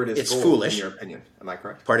is. Their word is it's gold, foolish. In your opinion. Am I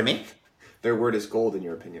correct? Pardon me? Their word is gold in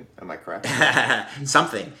your opinion. Am I correct?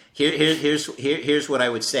 Something. Here's what I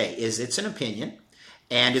would say is it's an opinion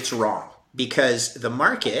and it's wrong, because the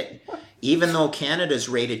market, even though Canada's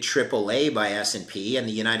rated AAA by S&P and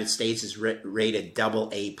the United States is rated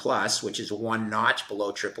AA+, which is 1 notch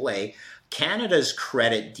below AAA, Canada's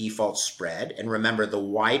credit default spread, and remember, the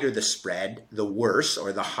wider the spread, the worse,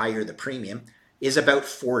 or the higher the premium, is about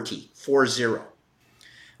 40.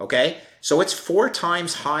 Okay? So it's 4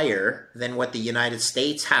 times higher than what the United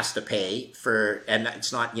States has to pay for, and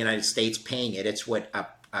it's not United States paying it, it's what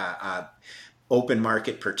a open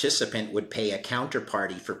market participant would pay a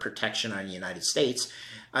counterparty for protection on the United States.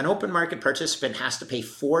 An open market participant has to pay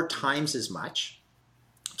 4 times as much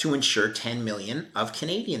to insure 10 million of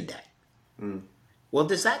Canadian debt. Mm. Well,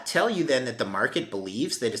 does that tell you then that the market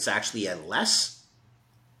believes that it's actually a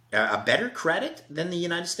better credit than the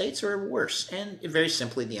United States, or worse? And very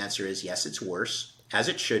simply, the answer is yes, it's worse, as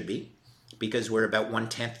it should be, because we're about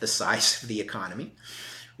 1/10 the size of the economy.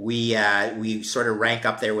 We sort of rank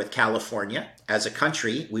up there with California. As a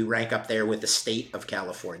country, we rank up there with the state of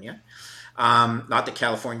California. Not that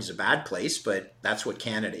California is a bad place, but that's what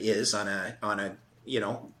Canada is on a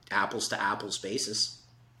apples to apples basis.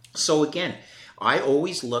 So again, I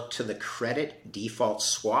always look to the credit default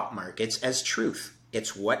swap markets as truth.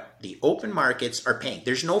 It's what the open markets are paying.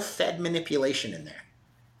 There's no Fed manipulation in there.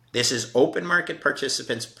 This is open market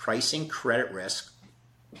participants pricing credit risk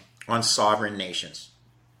on sovereign nations.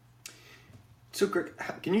 So, Greg,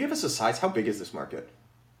 can you give us a size? How big is this market?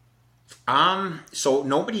 So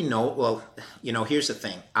nobody knows. Well, here's the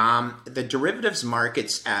thing. The derivatives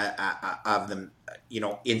markets of them,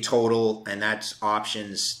 in total, and that's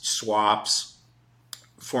options, swaps,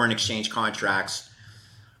 foreign exchange contracts,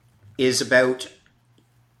 is about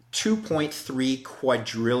 2.3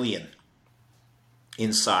 quadrillion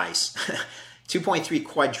in size. 2.3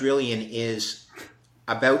 quadrillion is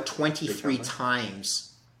about 23 times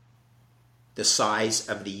the size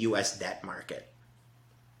of the US debt market.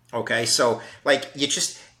 Okay, so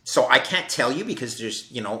so I can't tell you, because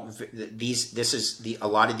there's a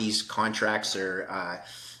lot of these contracts are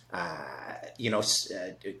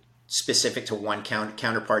specific to one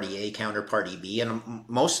counterparty A, counterparty B, and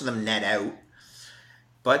most of them net out.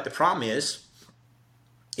 But the problem is,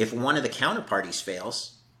 if one of the counterparties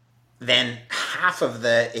fails, then half of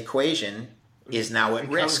the equation is now at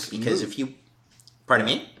risk, because if you, pardon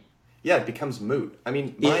me? Yeah, it becomes moot. I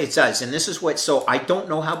mean, it does, and this is so I don't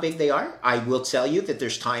know how big they are. I will tell you that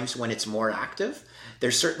there's times when it's more active.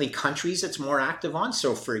 There's certainly countries it's more active on.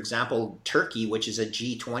 So, for example, Turkey, which is a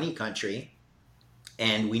G20 country,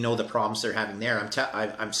 and we know the problems they're having there.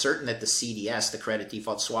 I'm certain that the CDS, the credit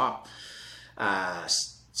default swap,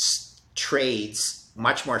 trades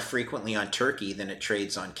much more frequently on Turkey than it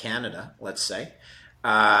trades on Canada, let's say.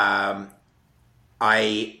 I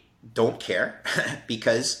don't care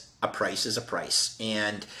because a price is a price,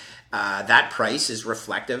 and that price is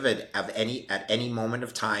reflective at any moment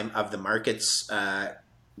of time of the market's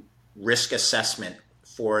risk assessment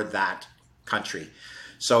for that country.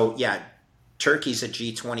 So yeah, Turkey's a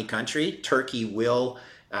G20 country. Turkey will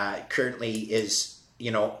currently is,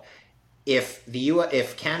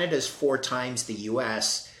 if Canada's 4 times the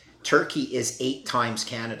US, Turkey is 8 times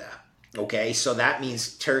Canada. Okay, so that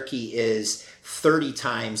means Turkey is 30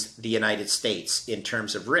 times the United States in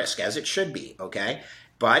terms of risk, as it should be. Okay,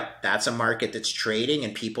 but that's a market that's trading,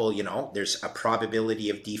 and people, there's a probability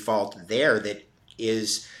of default there that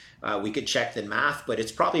is, we could check the math, but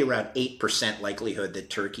it's probably around 8% likelihood that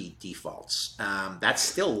Turkey defaults. That's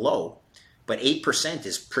still low, but 8%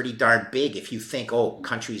 is pretty darn big if you think,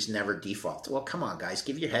 countries never default. Well, come on, guys,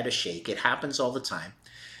 give your head a shake. It happens all the time.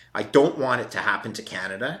 I don't want it to happen to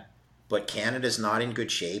Canada, but Canada's not in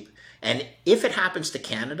good shape. And if it happens to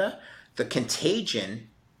Canada, the contagion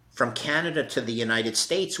from Canada to the United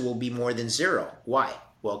States will be more than zero. Why?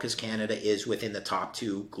 Well, because Canada is within the top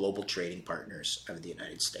 2 global trading partners of the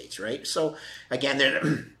United States, right? So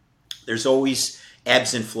again, there's always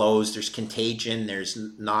ebbs and flows. There's contagion. There's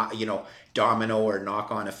not, domino or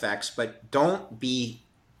knock-on effects. But don't be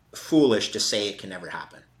foolish to say it can never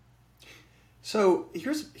happen. So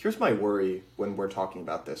here's my worry when we're talking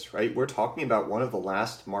about this, right? We're talking about one of the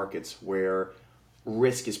last markets where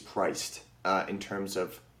risk is priced in terms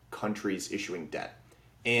of countries issuing debt.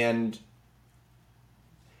 And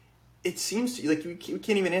it seems to, like, we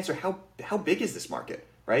can't even answer how big is this market,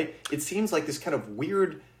 right? It seems like this kind of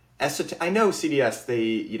weird I know CDS,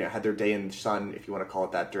 they had their day in the sun, if you want to call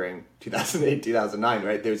it that, during 2008, 2009,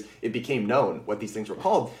 right? It became known what these things were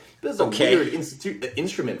called. This is a weird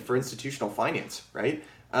instrument for institutional finance, right?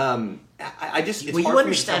 You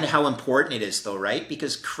understand how important it is, though, right?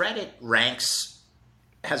 Because credit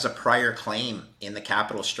has a prior claim in the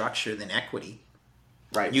capital structure than equity.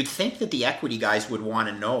 Right. You'd think that the equity guys would want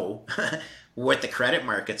to know what the credit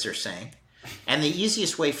markets are saying. And the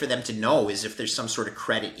easiest way for them to know is if there's some sort of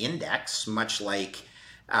credit index, much like,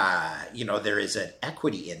 there is an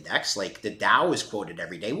equity index, like the Dow is quoted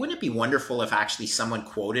every day. Wouldn't it be wonderful if actually someone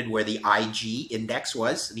quoted where the IG index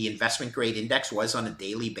was, the investment grade index was on a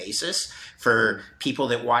daily basis for people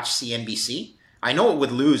that watch CNBC? I know it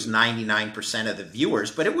would lose 99% of the viewers,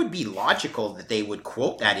 but it would be logical that they would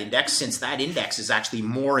quote that index, since that index is actually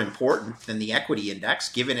more important than the equity index,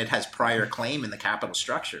 given it has prior claim in the capital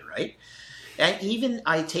structure, right? And even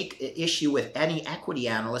I take issue with any equity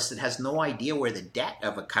analyst that has no idea where the debt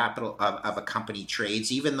of a company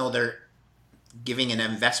trades, even though they're giving an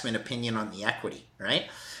investment opinion on the equity, right?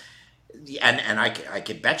 And I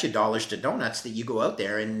could bet you dollars to donuts that you go out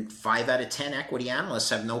there and 5 out of 10 equity analysts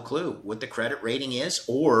have no clue what the credit rating is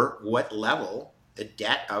or what level the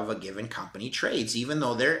debt of a given company trades, even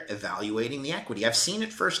though they're evaluating the equity. I've seen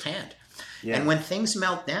it firsthand. Yeah. And when things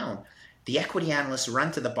melt down, the equity analysts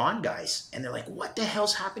run to the bond guys and they're like, what the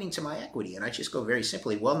hell's happening to my equity? And I just go very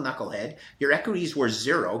simply, well, knucklehead, your equities were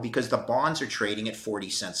zero because the bonds are trading at 40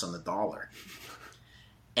 cents on the dollar.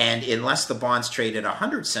 And unless the bonds trade at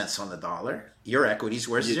 100 cents on the dollar, your equities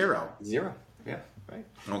were zero. Zero. Yeah, right.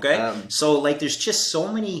 Okay. So there's just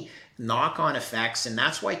so many knock-on effects, and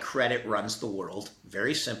that's why credit runs the world.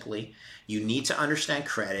 Very simply, you need to understand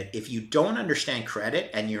credit. If you don't understand credit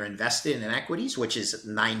and you're invested in equities, which is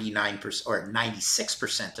 99% or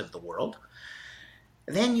 96% of the world,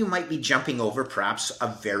 then you might be jumping over perhaps a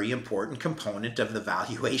very important component of the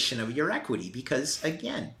valuation of your equity. Because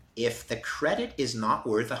again, if the credit is not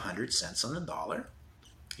worth 100 cents on the dollar,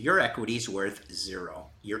 your equity is worth zero.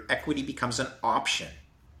 Your equity becomes an option.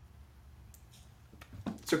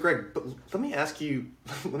 So Greg, but let me ask you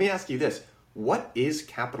this. What is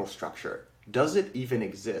capital structure? Does it even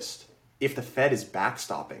exist if the Fed is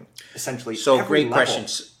backstopping essentially every great level?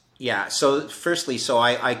 Questions. Yeah. So firstly,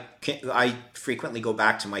 I frequently go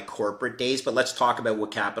back to my corporate days, but let's talk about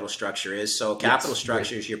what capital structure is. So capital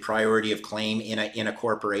structure is your priority of claim in a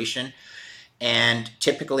corporation. And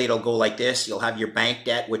typically it'll go like this. You'll have your bank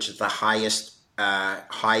debt, which is the highest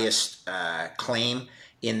claim,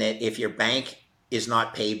 in that if your bank is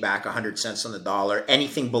not paid back 100 cents on the dollar,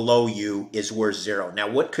 anything below you is worth zero. Now,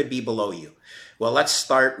 what could be below you? Well, let's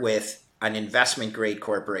start with an investment grade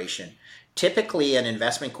corporation. Typically, an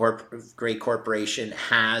investment grade corporation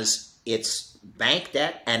has its bank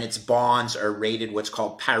debt and its bonds are rated what's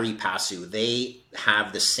called pari passu. They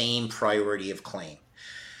have the same priority of claim.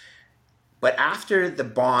 But after the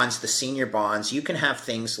bonds, the senior bonds, you can have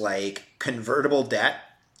things like convertible debt,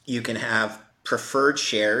 you can have preferred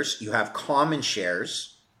shares, you have common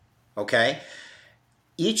shares, okay?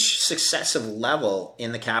 Each successive level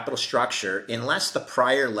in the capital structure, unless the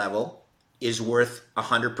prior level is worth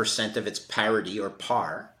 100% of its parity or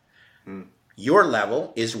par, your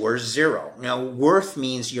level is worth zero. Now, worth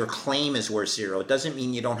means your claim is worth zero. It doesn't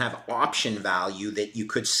mean you don't have option value that you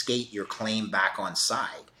could skate your claim back on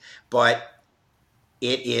side. But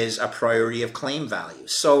it is a priority of claim value.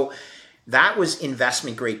 So that was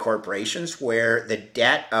investment grade corporations, where the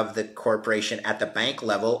debt of the corporation at the bank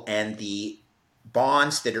level and the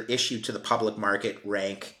bonds that are issued to the public market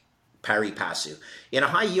rank pari passu. In a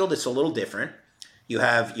high yield, it's a little different. You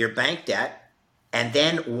have your bank debt, and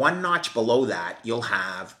then one notch below that, you'll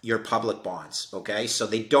have your public bonds. Okay, so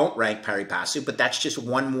they don't rank pari passu, but that's just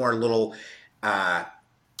one more little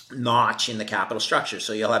notch in the capital structure.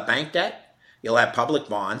 So you'll have bank debt, you'll have public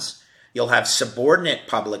bonds, you'll have subordinate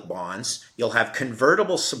public bonds, you'll have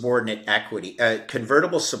convertible subordinate equity,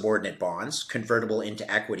 convertible subordinate bonds, convertible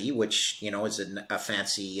into equity, which is a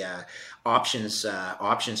fancy option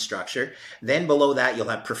structure. Then below that, you'll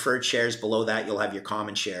have preferred shares. Below that, you'll have your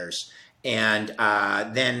common shares, and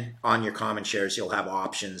then on your common shares, you'll have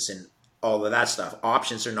options and all of that stuff.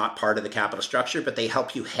 Options are not part of the capital structure, but they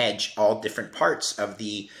help you hedge all different parts of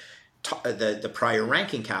the prior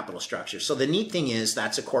ranking capital structure. So the neat thing is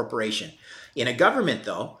that's a corporation. In a government,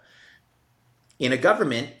 though,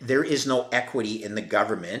 there is no equity in the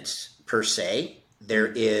government per se.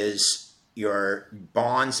 There is your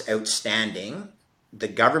bonds outstanding. The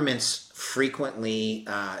governments frequently,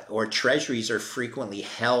 or treasuries are frequently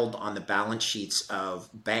held on the balance sheets of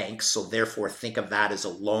banks. So therefore, think of that as a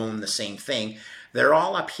loan, the same thing. They're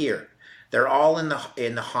all up here. They're all in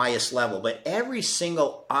the highest level, but every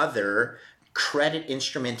single other credit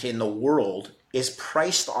instrument in the world is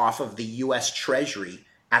priced off of the U.S. Treasury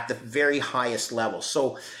at the very highest level.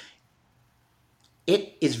 So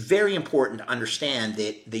it is very important to understand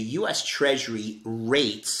that the U.S. Treasury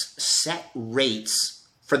set rates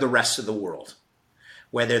for the rest of the world,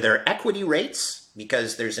 whether they're equity rates,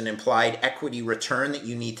 because there's an implied equity return that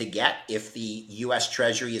you need to get if the U.S.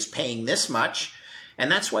 Treasury is paying this much. And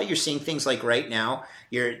that's why you're seeing things like right now,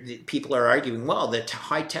 people are arguing, well, the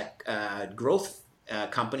high-tech growth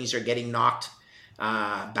companies are getting knocked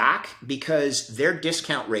back because their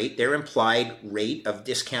discount rate, their implied rate of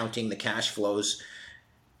discounting the cash flows,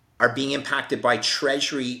 are being impacted by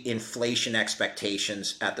Treasury inflation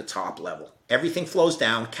expectations at the top level. Everything flows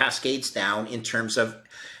down, cascades down in terms of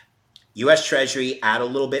U.S. Treasury, add a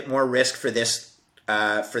little bit more risk for this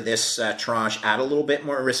tranche, add a little bit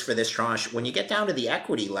more risk for this tranche. When you get down to the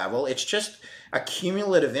equity level, it's just a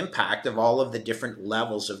cumulative impact of all of the different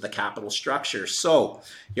levels of the capital structure. So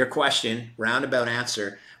your question, roundabout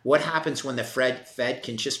answer, what happens when the Fed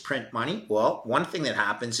can just print money? Well, one thing that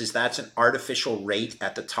happens is that's an artificial rate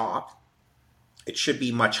at the top. It should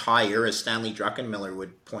be much higher, as Stanley Druckenmiller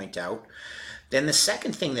would point out. Then the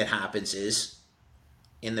second thing that happens is,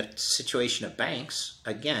 in the situation of banks,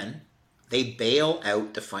 again, they bail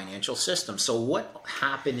out the financial system. So what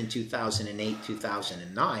happened in 2008,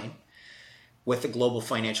 2009 with the global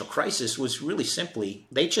financial crisis was really simply,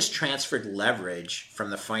 they just transferred leverage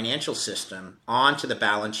from the financial system onto the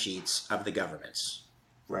balance sheets of the governments.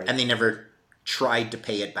 Right. And they never tried to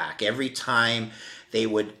pay it back. Every time they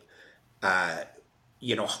would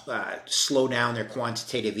slow down their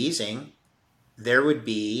quantitative easing, there would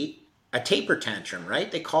be a taper tantrum,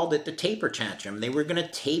 right? They called it the taper tantrum. They were going to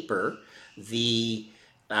taper the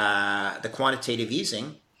quantitative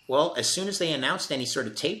easing. Well, as soon as they announced any sort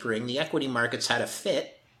of tapering, the equity markets had a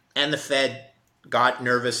fit, and the Fed got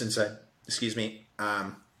nervous and said, excuse me,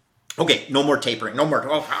 okay, no more tapering, no more.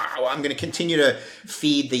 Oh, I'm going to continue to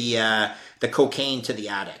feed the cocaine to the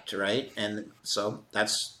addict, right? And so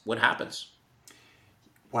that's what happens.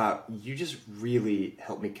 Wow, you just really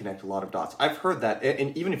helped me connect a lot of dots. I've heard that,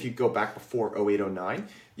 and even if you go back before 08, 09,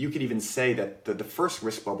 you could even say that the first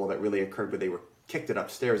risk bubble that really occurred where they were kicked it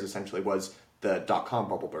upstairs essentially was the dot-com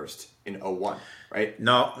bubble burst in 01, right?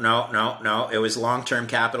 No. It was long-term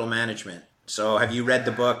capital management. So have you read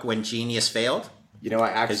the book When Genius Failed? I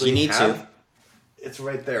actually have. It's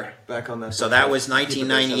right there, back on that. So that was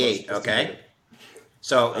 1998, okay?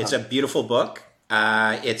 So it's a beautiful book.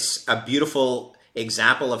 It's a beautiful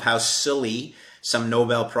example of how silly some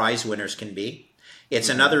Nobel Prize winners can be. It's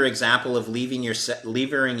another example of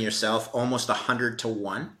levering yourself almost 100 to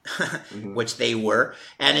 1, which they were.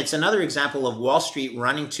 And it's another example of Wall Street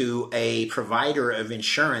running to a provider of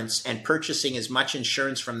insurance and purchasing as much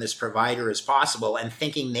insurance from this provider as possible and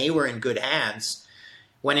thinking they were in good hands,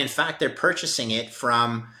 when in fact they're purchasing it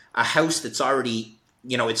from a house that's already,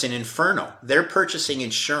 it's an inferno. They're purchasing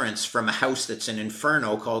insurance from a house that's an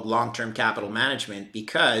inferno called long-term capital management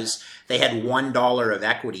because they had $1 of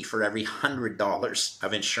equity for every $100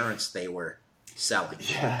 of insurance they were selling.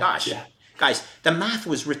 Yeah, Gosh, yeah. guys, the math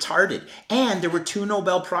was retarded. And there were 2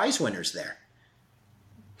 Nobel Prize winners there.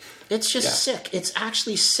 It's just sick. It's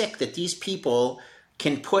actually sick that these people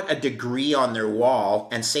can put a degree on their wall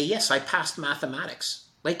and say, yes, I passed mathematics.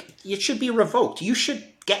 Like, it should be revoked. You should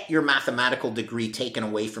get your mathematical degree taken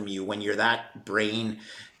away from you when you're that brain,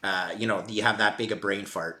 you have that big a brain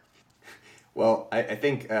fart. Well, I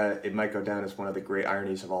think it might go down as one of the great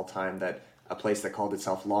ironies of all time that a place that called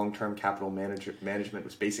itself Long-Term Capital Management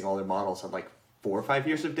was basing all their models on like 4 or 5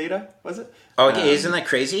 years of data, was it? Oh, isn't that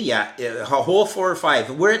crazy? Yeah, a whole 4 or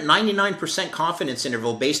 5. We're at 99% confidence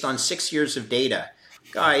interval based on 6 years of data.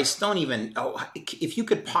 Guys, don't even. If you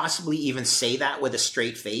could possibly even say that with a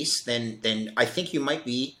straight face, then I think you might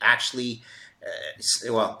be actually.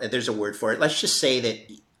 There's a word for it. Let's just say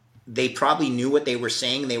that they probably knew what they were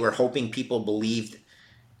saying. They were hoping people believed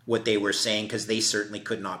what they were saying because they certainly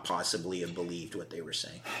could not possibly have believed what they were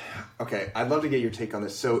saying. Okay, I'd love to get your take on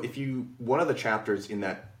this. So, one of the chapters in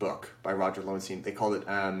that book by Roger Lowenstein, they called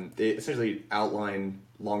it. They essentially outline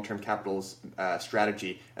long-term capital's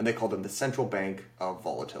strategy, and they called them the central bank of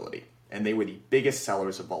volatility. And they were the biggest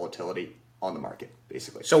sellers of volatility on the market,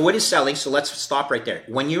 basically. So what is selling? So let's stop right there.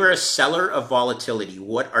 When you're a seller of volatility,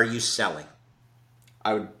 what are you selling?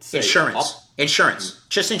 I would say Insurance.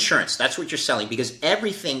 Just insurance. That's what you're selling because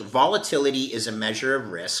volatility is a measure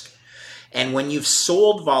of risk. And when you've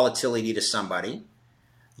sold volatility to somebody,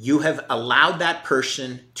 you have allowed that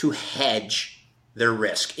person to hedge their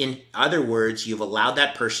risk. In other words, you've allowed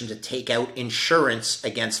that person to take out insurance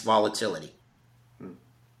against volatility.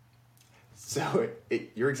 So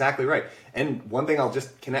you're exactly right. And one thing I'll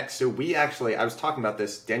just connect. So I was talking about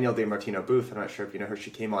this, Danielle DeMartino Booth. I'm not sure if you know her.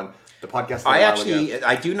 She came on the podcast.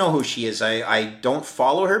 I do know who she is. I don't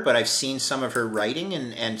follow her, but I've seen some of her writing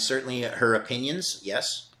and certainly her opinions.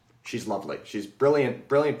 Yes. She's lovely. She's brilliant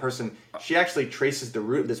person. She actually traces the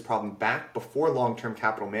root of this problem back before long-term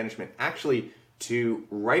capital management, actually to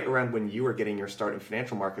right around when you were getting your start in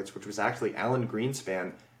financial markets, which was actually Alan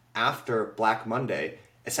Greenspan after Black Monday,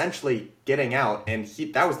 essentially getting out, and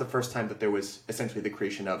that was the first time that there was essentially the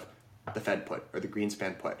creation of the Fed put, or the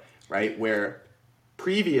Greenspan put, right? Where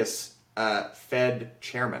previous Fed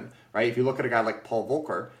chairman, right? If you look at a guy like Paul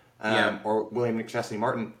Volcker or William McChesney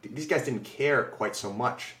Martin, these guys didn't care quite so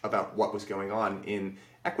much about what was going on in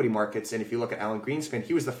equity markets. And if you look at Alan Greenspan,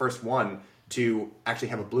 he was the first one to actually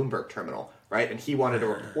have a Bloomberg terminal, right? And he wanted a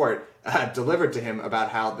report delivered to him about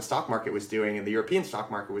how the stock market was doing and the European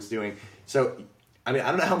stock market was doing. So, I mean, I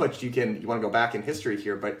don't know how much you want to go back in history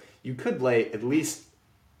here, but you could lay at least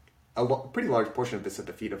a pretty large portion of this at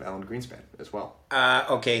the feet of Alan Greenspan as well.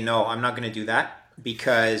 Okay, no, I'm not going to do that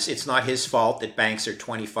because it's not his fault that banks are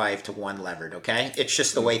 25 to 1 levered, okay? It's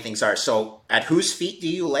just the way things are. So at whose feet do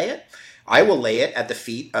you lay it? I will lay it at the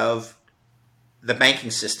feet of the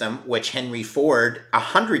banking system, which Henry Ford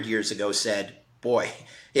 100 years ago said, boy,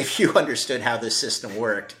 if you understood how this system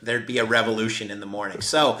worked, there'd be a revolution in the morning.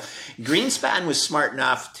 So Greenspan was smart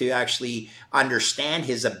enough to actually understand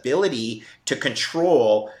his ability to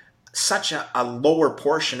control such a lower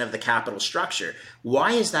portion of the capital structure.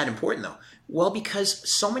 Why is that important, though? Well, because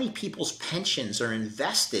so many people's pensions are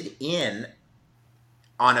invested in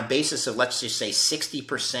on a basis of, let's just say,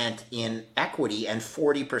 60% in equity and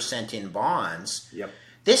 40% in bonds. Yep.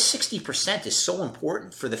 This 60% is so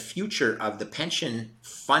important for the future of the pension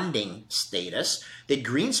funding status that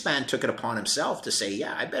Greenspan took it upon himself to say,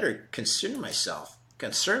 yeah, I better concern myself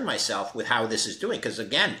with how this is doing, because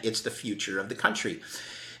again, it's the future of the country.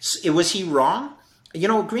 So, was he wrong?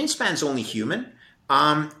 Greenspan's only human.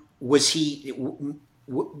 Was he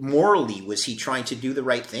morally, was he trying to do the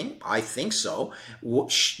right thing? I think so.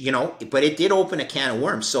 But it did open a can of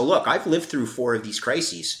worms. So look, I've lived through 4 of these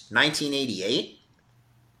crises. 1988,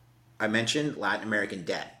 I mentioned Latin American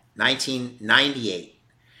debt. 1998,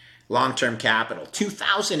 long-term capital.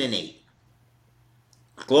 2008,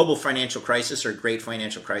 global financial crisis or great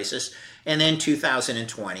financial crisis. And then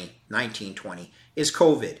 1920, is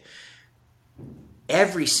COVID.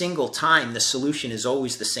 Every single time, the solution is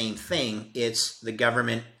always the same thing. It's the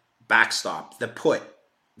government backstop, the put.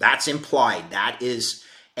 That's implied. That is,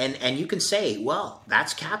 and you can say, well,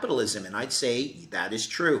 that's capitalism. And I'd say that is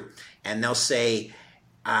true. And they'll say,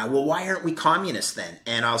 well, why aren't we communists then?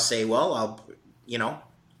 And I'll say, well,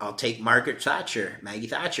 I'll take Maggie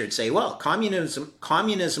Thatcher, and say, well,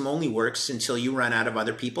 communism only works until you run out of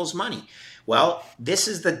other people's money. Well, this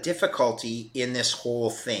is the difficulty in this whole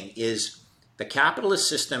thing is the capitalist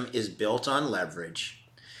system is built on leverage.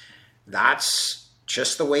 That's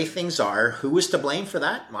just the way things are. Who is to blame for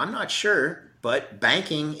that? I'm not sure, but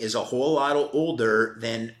banking is a whole lot older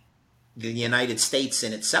than the United States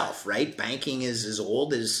in itself, right? Banking is as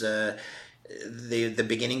old as the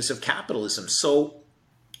beginnings of capitalism. So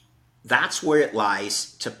that's where it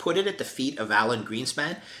lies. To put it at the feet of Alan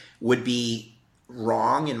Greenspan would be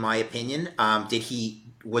wrong, in my opinion.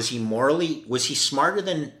 Was he smarter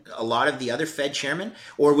than a lot of the other Fed chairmen,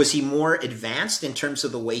 or was he more advanced in terms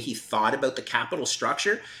of the way he thought about the capital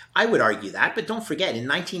structure? I would argue that, but don't forget, in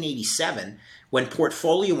 1987, when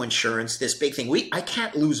portfolio insurance, this big thing, I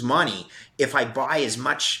can't lose money if I buy as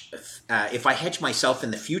much, if I hedge myself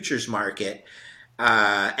in the futures market,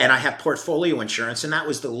 and I have portfolio insurance, and that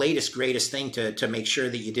was the latest, greatest thing to make sure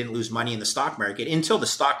that you didn't lose money in the stock market until the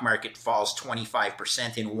stock market falls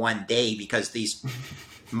 25% in one day because these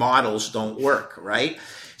models don't work, right?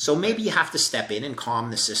 So maybe you have to step in and calm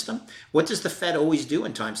the system. What does the Fed always do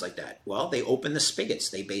in times like that? Well, they open the spigots.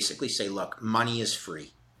 They basically say, look, money is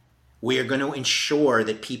free. We are going to ensure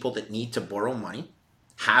that people that need to borrow money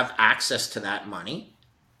have access to that money,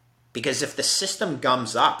 because if the system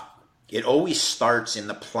gums up, it always starts in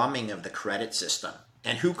the plumbing of the credit system.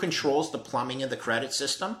 And who controls the plumbing of the credit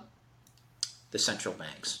system? The central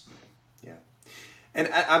banks. Yeah. And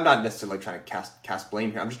I'm not necessarily trying to cast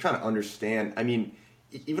blame here. I'm just trying to understand. I mean,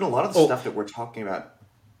 even a lot of the stuff that we're talking about,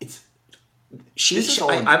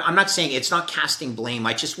 I'm not saying it's not casting blame.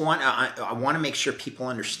 I just want I want to make sure people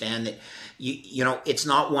understand that you know it's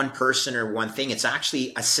not one person or one thing. It's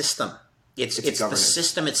actually a system. It's the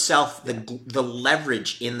system itself, the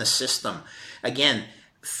leverage in the system. Again,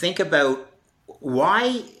 think about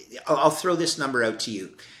why. I'll throw this number out to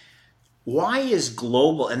you. Why is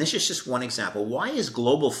global, and this is just one example, why is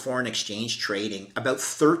global foreign exchange trading about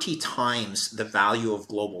 30 times the value of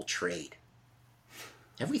global trade?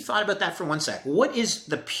 Have we thought about that for one sec? What is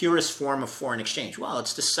the purest form of foreign exchange? Well,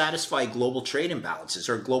 it's to satisfy global trade imbalances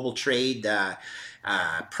or global trade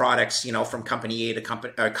products, you know, from country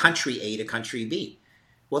A to country B.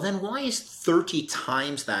 Well, then why is 30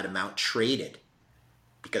 times that amount traded?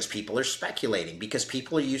 Because people are speculating, because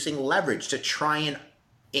people are using leverage to try and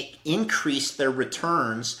increase their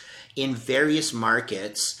returns in various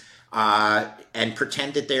markets and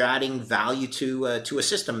pretend that they're adding value to a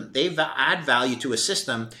system. They add value to a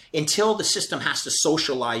system until the system has to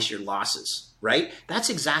socialize your losses, right? That's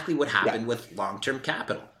exactly what happened with long-term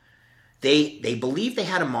capital. They believed they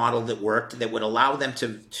had a model that worked that would allow them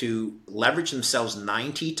to leverage themselves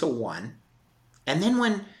 90 to 1. And then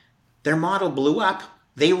when their model blew up,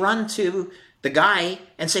 they run to the guy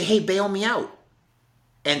and say, hey, bail me out.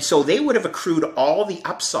 And so they would have accrued all the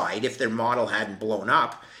upside if their model hadn't blown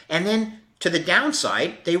up. And then to the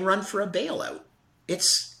downside, they run for a bailout.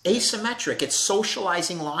 It's asymmetric. It's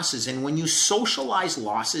socializing losses. And when you socialize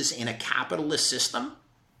losses in a capitalist system,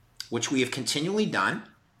 which we have continually done,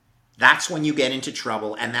 that's when you get into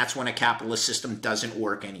trouble. And that's when a capitalist system doesn't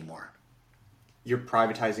work anymore. You're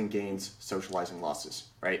privatizing gains, socializing losses,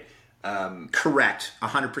 right? Correct.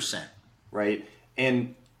 100%. Right.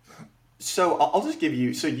 And so I'll just give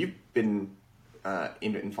you, so you've been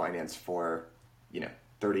in finance for,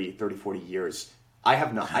 30, 40 years. I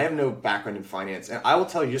have not. I have no background in finance. And I will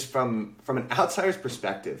tell you just from an outsider's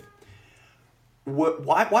perspective,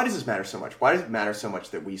 why does this matter so much? Why does it matter so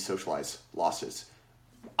much that we socialize losses?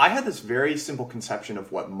 I had this very simple conception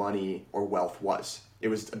of what money or wealth was. It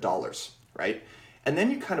was dollars, right? And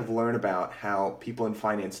then you kind of learn about how people in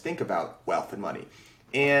finance think about wealth and money.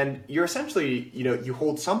 And you're essentially, you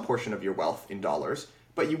hold some portion of your wealth in dollars,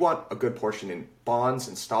 but you want a good portion in bonds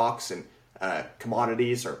and stocks and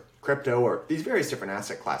commodities or crypto or these various different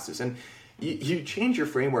asset classes. And you change your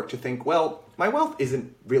framework to think, well, my wealth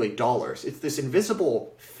isn't really dollars. It's this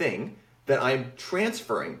invisible thing that I'm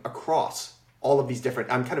transferring across all of these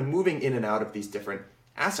different, I'm kind of moving in and out of these different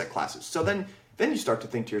asset classes. So then you start to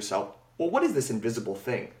think to yourself, well, what is this invisible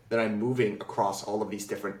thing that I'm moving across all of these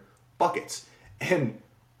different buckets? And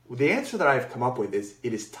the answer that I've come up with is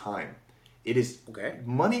it is time. It is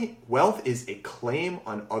money. Wealth is a claim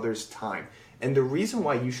on others' time. And the reason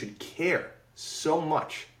why you should care so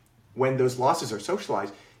much when those losses are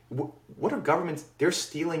socialized, what are governments? They're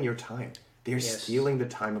stealing your time. They're stealing the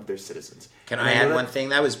time of their citizens. Can I add one thing?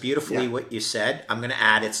 That was beautifully what you said. I'm going to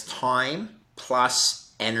add it's time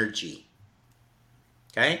plus energy.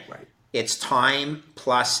 Okay? Right. It's time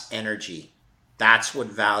plus energy. That's what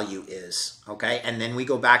value is, okay? And then we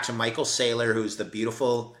go back to Michael Saylor, who's the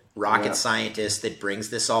beautiful rocket scientist that brings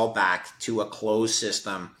this all back to a closed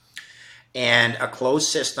system. And a closed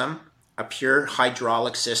system a pure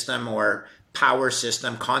hydraulic system or power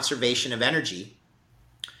system, conservation of energy.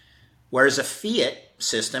 Whereas a fiat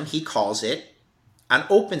system, he calls it an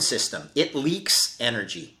open system. It leaks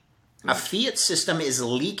energy. A fiat system is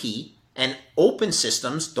leaky and open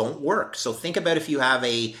systems don't work. So think about if you have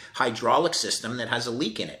a hydraulic system that has a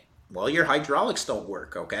leak in it. Well, your hydraulics don't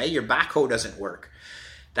work, okay? Your backhoe doesn't work.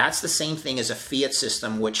 That's the same thing as a fiat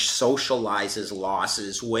system, which socializes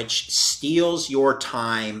losses, which steals your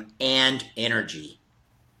time and energy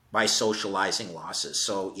by socializing losses.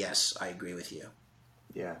 So yes, I agree with you.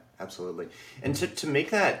 Yeah, absolutely. And to make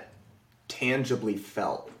that tangibly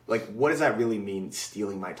felt, like, what does that really mean,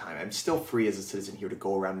 stealing my time? I'm still free as a citizen here to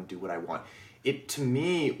go around and do what I want. It, to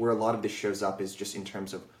me, where a lot of this shows up is just in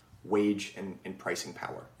terms of wage and pricing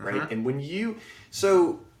power, right? And when you,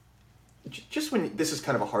 so just when, this is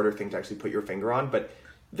kind of a harder thing to actually put your finger on, but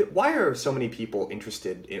why are so many people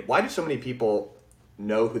interested in, why do so many people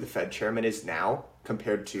know who the Fed chairman is now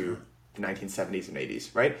compared to the 1970s and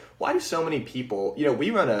 80s, right? Why do so many people,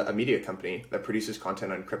 we run a media company that produces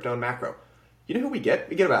content on crypto and macro. You know who we get?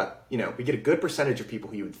 We get about, we get a good percentage of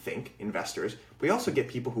people who you would think, investors. We also get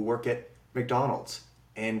people who work at McDonald's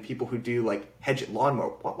and people who do like hedge lawnmower.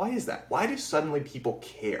 Why is that? Why do suddenly people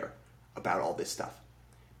care about all this stuff?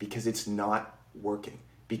 Because it's not working.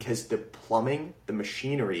 Because the plumbing, the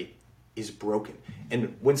machinery is broken.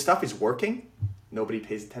 And when stuff is working, nobody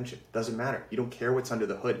pays attention. Doesn't matter. You don't care what's under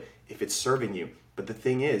the hood if it's serving you. But the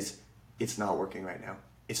thing is, it's not working right now.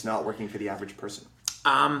 It's not working for the average person.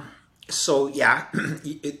 So yeah,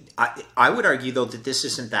 I would argue though that this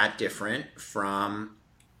isn't that different from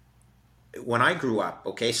when I grew up.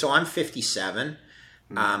 Okay, so I'm 57.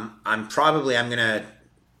 I'm going to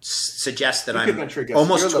suggest that I'm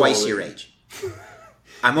almost twice your age.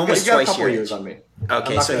 I'm almost twice your age. Years on me.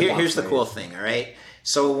 Okay, so here's the cool thing. All right.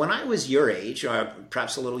 So when I was your age, or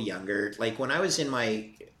perhaps a little younger, like when I was in my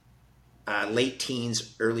late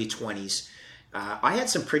teens, early 20s, I had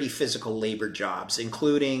some pretty physical labor jobs,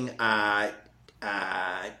 including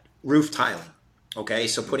roof tiling. Okay,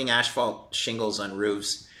 so putting asphalt shingles on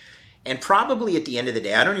roofs. And probably at the end of the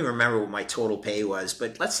day, I don't even remember what my total pay was,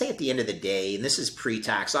 but let's say at the end of the day, and this is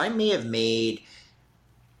pre-tax, I may have made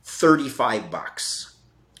 $35.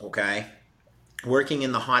 Okay. Working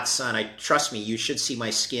in the hot sun, trust me, you should see my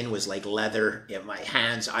skin was like leather. My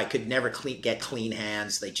hands, I could never get clean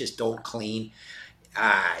hands. They just don't clean.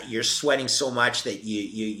 You're sweating so much that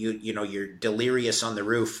you're delirious on the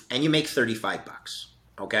roof, and you make $35.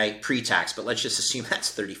 Okay, pre-tax, but let's just assume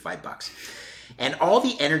that's $35. And all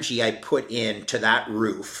the energy I put into that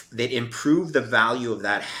roof that improved the value of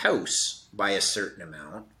that house by a certain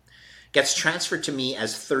amount gets transferred to me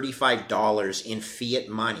as $35 in fiat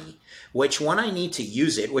money, which when I need to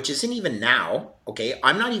use it, which isn't even now, okay,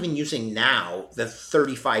 I'm not even using now the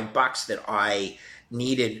 $35 that I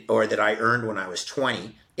needed or that I earned when I was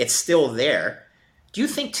 20. It's still there. Do you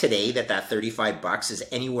think today that $35 is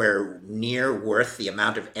anywhere near worth the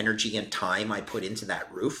amount of energy and time I put into that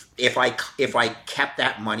roof if I kept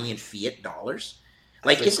that money in fiat dollars?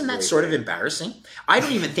 Like, isn't that sort of embarrassing? I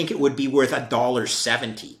don't even think it would be worth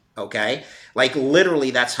 $1.70. Okay, like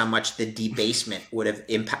literally, that's how much the debasement would have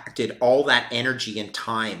impacted all that energy and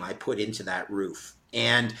time I put into that roof.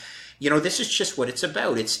 And this is just what it's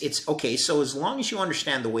about. It's okay. So as long as you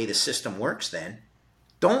understand the way the system works, then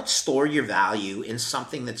don't store your value in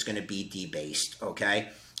something that's going to be debased. Okay.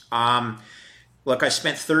 Look, I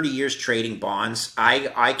spent 30 years trading bonds.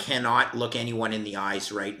 I cannot look anyone in the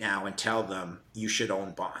eyes right now and tell them you should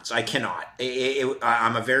own bonds. I cannot.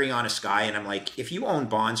 I'm a very honest guy, and I'm like, if you own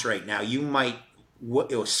bonds right now, you might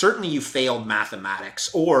certainly you failed mathematics,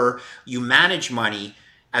 or you manage money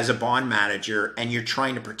as a bond manager and you're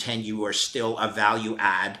trying to pretend you are still a value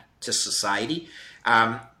add to society.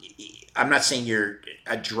 I'm not saying you're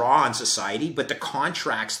a draw on society, but the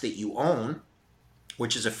contracts that you own,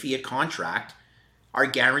 which is a fiat contract, are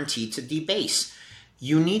guaranteed to debase.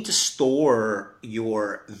 You need to store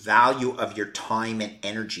your value of your time and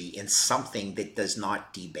energy in something that does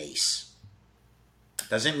not debase.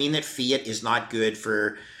 Doesn't mean that fiat is not good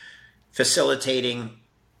for facilitating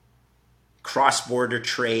cross-border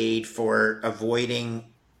trade, for avoiding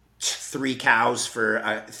three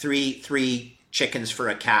chickens for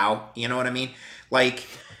a cow. You know what I mean? Like,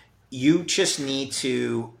 you just need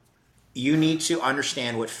to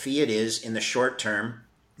understand what fiat is in the short term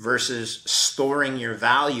versus storing your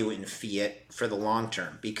value in fiat for the long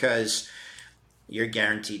term, because you're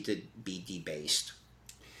guaranteed to be debased.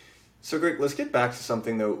 So Greg, let's get back to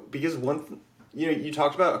something though, because you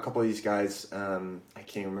talked about a couple of these guys. I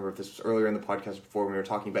can't remember if this was earlier in the podcast before when we were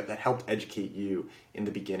talking about that helped educate you in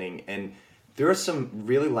the beginning, and there are some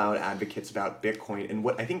really loud advocates about Bitcoin, and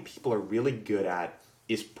what I think people are really good at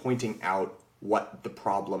is pointing out what the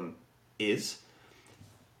problem is.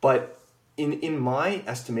 But in my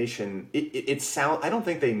estimation, it sound, I don't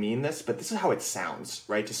think they mean this, but this is how it sounds,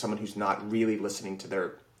 right? To someone who's not really listening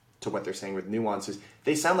to what they're saying with nuances.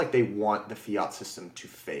 They sound like they want the fiat system to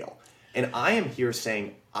fail. And I am here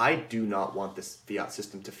saying I do not want this fiat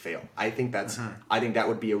system to fail. I think I think that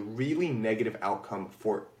would be a really negative outcome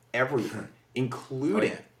for everyone,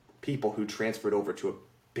 including people who transferred over to a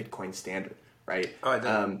Bitcoin standard, right?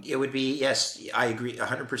 It would be, yes, I agree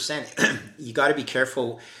 100%. You got to be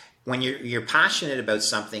careful when you're passionate about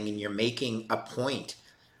something and you're making a point.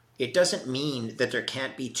 It doesn't mean that there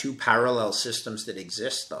can't be two parallel systems that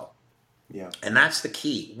exist, though. Yeah. And that's the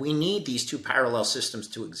key. We need these two parallel systems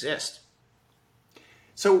to exist.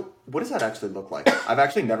 So what does that actually look like? I've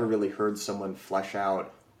actually never really heard someone flesh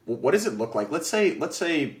out, what does it look like? Let's say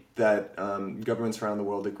that governments around the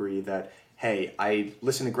world agree that, hey, I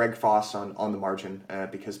listen to Greg Foss on the margin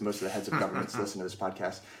because most of the heads of governments listen to this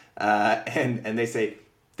podcast, and they say,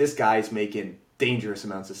 this guy's making dangerous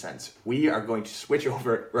amounts of sense. We are going to switch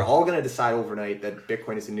over. We're all going to decide overnight that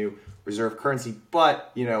Bitcoin is a new reserve currency,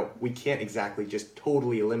 but we can't exactly just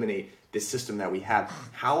totally eliminate this system that we have.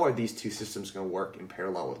 How are these two systems going to work in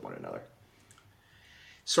parallel with one another?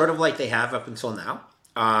 Sort of like they have up until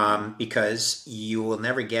now, because you will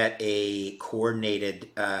never get a coordinated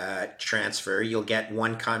transfer. You'll get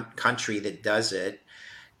one country that does it.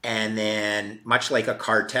 And then, much like a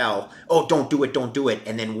cartel, don't do it.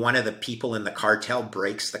 And then one of the people in the cartel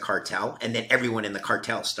breaks the cartel. And then everyone in the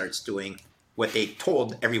cartel starts doing what they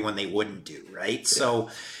told everyone they wouldn't do, right? Yeah. So,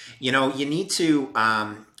 you need to,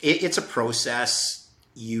 it's a process.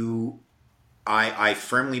 I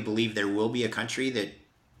firmly believe there will be a country that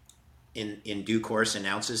in due course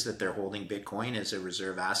announces that they're holding Bitcoin as a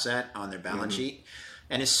reserve asset on their balance sheet.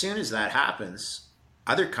 And as soon as that happens,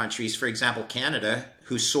 other countries, for example, Canada,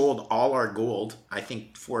 who sold all our gold, I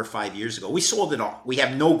think 4 or 5 years ago, we sold it all. We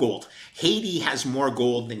have no gold. Haiti has more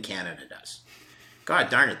gold than Canada does. God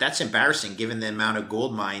darn it, that's embarrassing given the amount of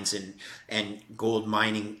gold mines and gold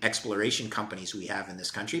mining exploration companies we have in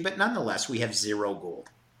this country. But nonetheless, we have zero gold.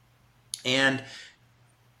 And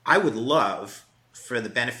I would love, for the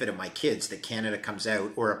benefit of my kids, that Canada comes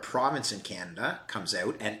out, or a province in Canada comes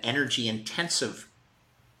out, an energy intensive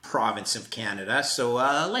province of Canada. So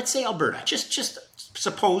let's say Alberta. Just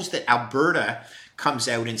suppose that Alberta comes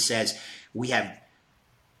out and says, we have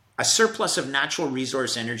a surplus of natural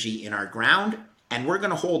resource energy in our ground, and we're going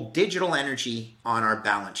to hold digital energy on our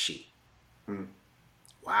balance sheet.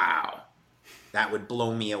 Wow. That would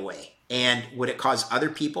blow me away. And would it cause other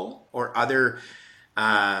people or other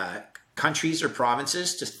countries or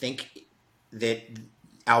provinces to think that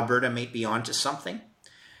Alberta might be onto something?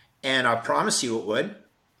 And I promise you it would.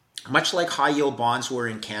 Much like high yield bonds were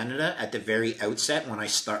in Canada at the very outset when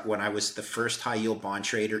I was the first high yield bond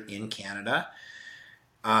trader in Canada,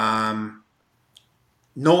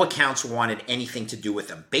 no accounts wanted anything to do with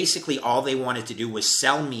them. Basically, all they wanted to do was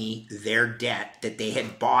sell me their debt that they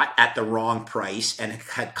had bought at the wrong price and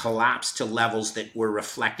had collapsed to levels that were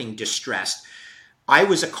reflecting distress. I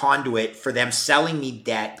was a conduit for them selling me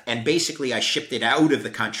debt, and basically I shipped it out of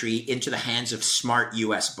the country into the hands of smart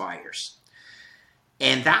US buyers.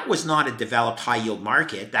 And that was not a developed high yield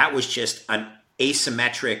market. That was just an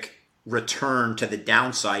asymmetric return to the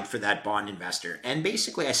downside for that bond investor. And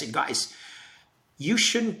basically I said, guys, you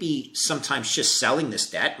shouldn't be sometimes just selling this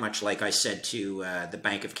debt, much like I said to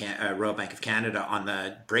the Royal Bank of Canada on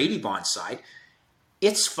the Brady bond side.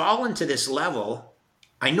 It's fallen to this level.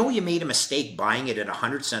 I know you made a mistake buying it at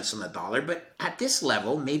 100 cents on the dollar, but at this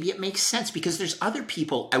level, maybe it makes sense because there's other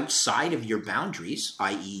people outside of your boundaries,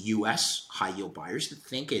 i.e. US high yield buyers, that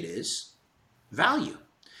think it is value.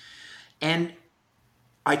 And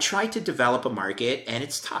I tried to develop a market, and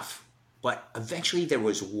it's tough. But eventually there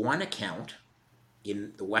was one account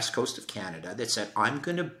in the west coast of Canada that said, I'm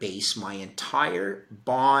going to base my entire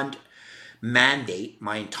bond mandate,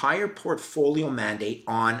 my entire portfolio mandate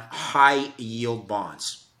on high yield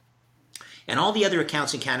bonds. And all the other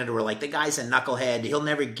accounts in Canada were like, the guy's a knucklehead, he'll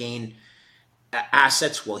never gain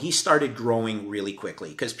assets. Well, he started growing really quickly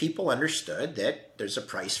because people understood that there's a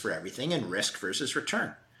price for everything and risk versus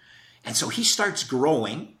return. And so he starts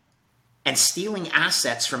growing and stealing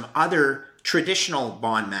assets from other traditional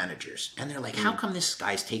bond managers. And they're like, how come this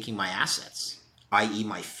guy's taking my assets, i.e.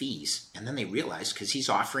 my fees? And then they realize because he's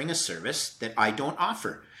offering a service that I don't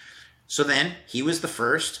offer. So then he was the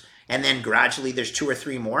first, and then gradually there's 2 or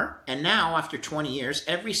 3 more. And now after 20 years,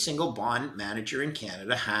 every single bond manager in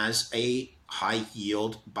Canada has a high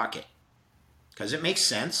yield bucket because it makes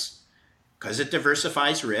sense. because it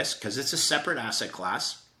diversifies risk, because it's a separate asset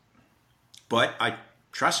class. But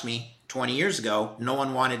trust me, 20 years ago, no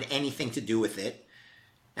one wanted anything to do with it.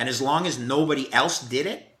 And as long as nobody else did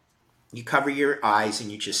it, you cover your eyes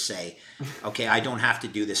and you just say, okay, I don't have to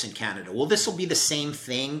do this in Canada. Well, this will be the same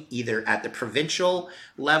thing either at the provincial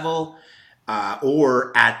level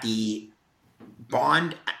or at the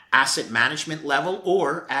bond asset management level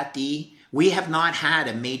or at the... We have not had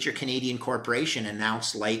a major Canadian corporation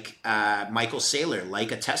announced like Michael Saylor, like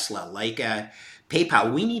a Tesla, like a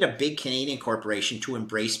PayPal. We need a big Canadian corporation to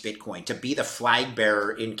embrace Bitcoin, to be the flag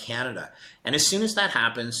bearer in Canada. And as soon as that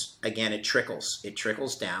happens, again, it trickles. It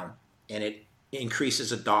trickles down and it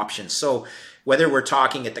increases adoption. So whether we're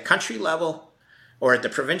talking at the country level or at the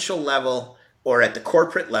provincial level or at the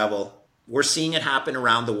corporate level, we're seeing it happen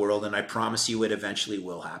around the world. And I promise you it eventually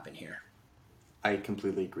will happen here. I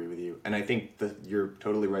completely agree with you. And I think that you're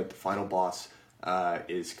totally right. The final boss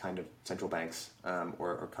is kind of central banks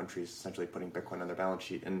or countries essentially putting Bitcoin on their balance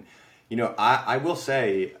sheet. And, you know, I will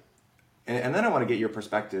say, and then I want to get your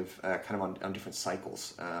perspective kind of on different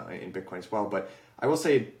cycles in Bitcoin as well. But I will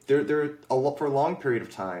say there for a long period of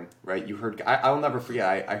time, right? You heard, I'll never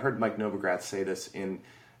forget, I heard Mike Novogratz say this in,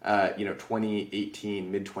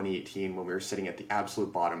 2018, mid 2018, when we were sitting at the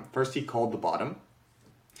absolute bottom. First, he called the bottom.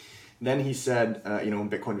 Then he said, when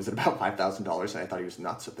Bitcoin was at about $5,000, and I thought he was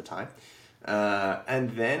nuts at the time. And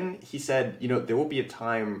then he said, there will be a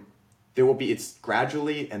time, it's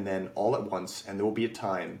gradually and then all at once, and there will be a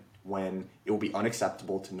time when it will be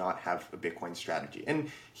unacceptable to not have a Bitcoin strategy. And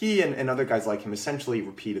he and other guys like him essentially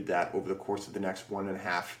repeated that over the course of the next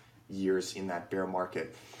 1.5 years in that bear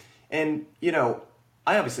market. And,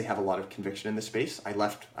 I obviously have a lot of conviction in this space. I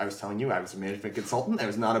was telling you, I was a management consultant. It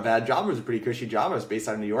was not a bad job. It was a pretty cushy job. I was based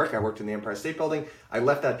out of New York. I worked in the Empire State Building. I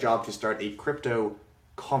left that job to start a crypto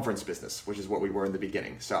conference business, which is what we were in the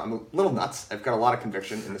beginning. So I'm a little nuts. I've got a lot of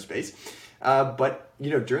conviction in the space. But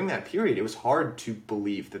during that period, it was hard to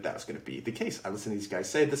believe that was going to be the case. I listened to these guys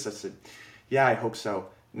say this. I said, yeah, I hope so.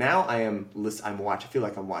 Now I feel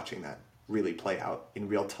like I'm watching that really play out in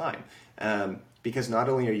real time. Because not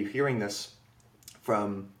only are you hearing this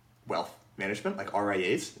from wealth management like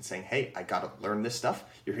RIAs and saying, hey, I got to learn this stuff.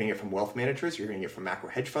 You're hearing it from wealth managers. You're hearing it from macro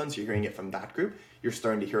hedge funds. You're hearing it from that group. You're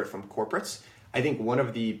starting to hear it from corporates. I think one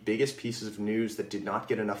of the biggest pieces of news that did not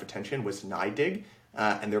get enough attention was NYDIG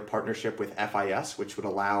and their partnership with FIS, which would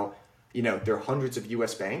allow, there are hundreds of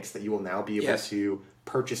US banks that you will now be able to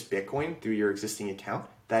purchase Bitcoin through your existing account.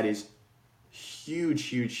 That is huge,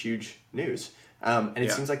 huge, huge news. And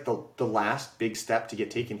it seems like the last big step to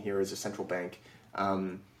get taken here is a central bank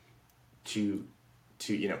to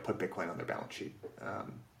put Bitcoin on their balance sheet,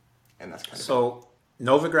 and that's kind of so.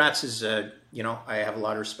 Novogratz is I have a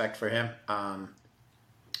lot of respect for him.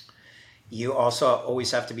 You also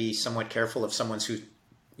always have to be somewhat careful of someone's who,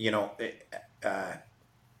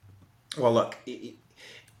 well, look,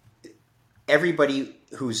 everybody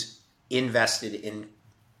who's invested in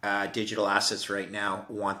digital assets right now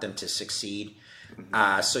want them to succeed.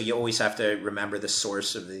 Mm-hmm. So you always have to remember the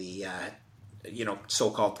source of the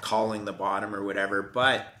so-called calling the bottom or whatever,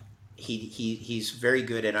 but he's very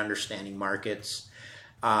good at understanding markets.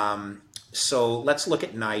 So let's look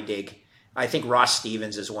at NYDIG. I think Ross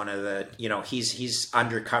Stevens is one of the, he's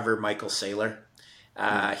undercover Michael Saylor.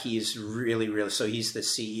 He's really, so he's the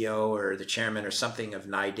CEO or the chairman or something of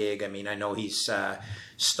NYDIG. I mean, I know he's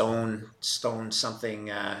Stone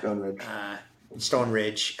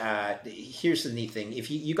Ridge. Here's the neat thing.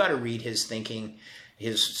 If you got to read his thinking,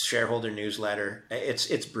 his shareholder newsletter.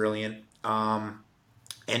 It's brilliant.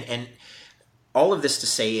 And all of this to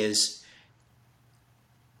say is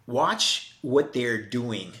watch what they're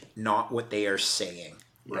doing, not what they are saying,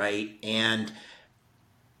 right? And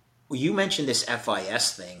you mentioned this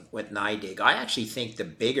FIS thing with NYDIG. I actually think the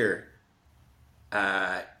bigger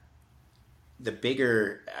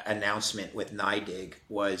announcement with NYDIG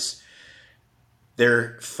was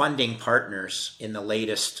their funding partners in the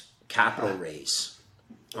latest capital raise.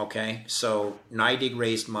 Okay, so NYDIG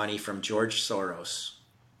raised money from George Soros,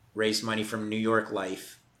 raised money from New York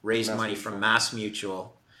Life, raised money from Mass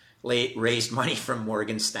Mutual, raised money from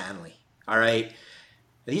Morgan Stanley. All right,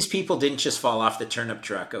 these people didn't just fall off the turnip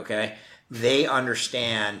truck. Okay, they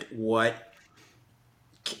understand what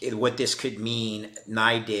this could mean.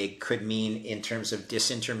 NYDIG could mean in terms of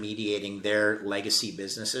disintermediating their legacy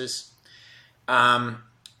businesses.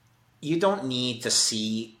 You don't need to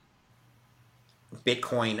see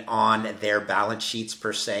Bitcoin on their balance sheets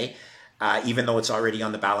per se, even though it's already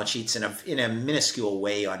on the balance sheets in a minuscule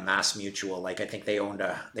way on Mass Mutual. Like I think they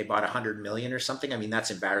bought $100 million or something. I mean,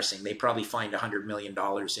 that's embarrassing. They probably find $100 million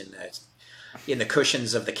in in the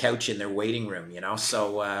cushions of the couch in their waiting room,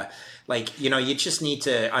 So, you just need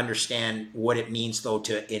to understand what it means, though,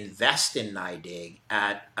 to invest in NYDIG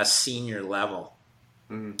at a senior level.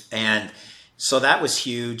 And so that was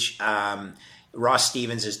huge. Ross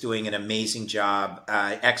Stevens is doing an amazing job.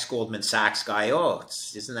 Ex-Goldman Sachs guy. Oh,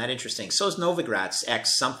 isn't that interesting? So is Novogratz,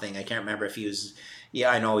 ex-something. I can't remember if he was... Yeah,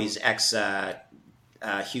 I know he's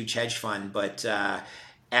ex-huge hedge fund, but...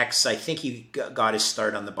 I think he got his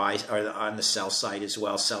start on the buy or on the sell side as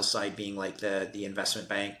well. Sell side being like the investment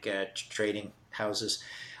bank trading houses.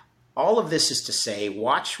 All of this is to say,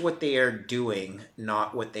 watch what they are doing,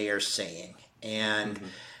 not what they are saying. And,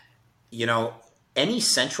 any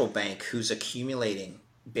central bank who's accumulating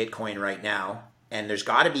Bitcoin right now, and there's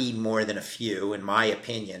got to be more than a few, in my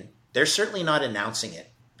opinion, they're certainly not announcing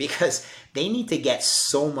it because they need to get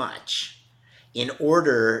so much in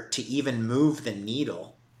order to even move the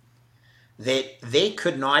needle that they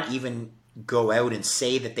could not even go out and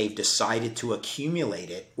say that they've decided to accumulate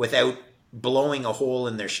it without blowing a hole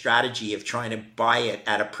in their strategy of trying to buy it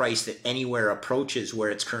at a price that anywhere approaches where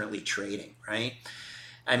it's currently trading, right?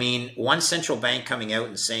 I mean, one central bank coming out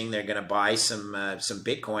and saying they're going to buy some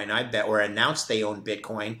Bitcoin, I bet, or announce they own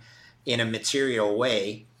Bitcoin in a material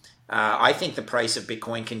way. I think the price of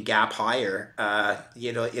Bitcoin can gap higher.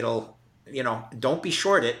 Don't be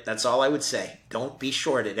short it. That's all I would say. Don't be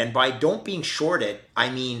short it. And by don't being short it,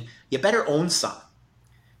 I mean, you better own some.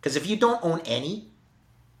 Because if you don't own any,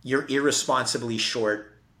 you're irresponsibly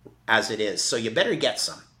short as it is. So you better get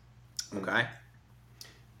some. Okay?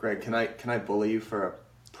 Greg, can I bully you for a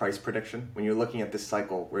price prediction? When you're looking at this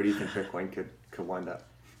cycle, where do you think Bitcoin could wind up?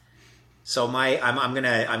 So I'm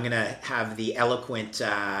gonna have the eloquent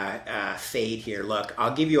fade here. Look,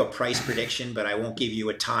 I'll give you a price prediction, but I won't give you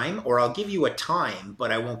a time, or I'll give you a time,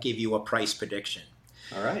 but I won't give you a price prediction.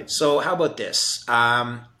 All right. So how about this?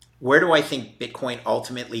 Where do I think Bitcoin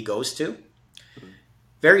ultimately goes to?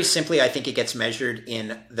 Very simply, I think it gets measured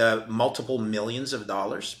in the multiple millions of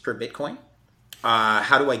dollars per Bitcoin.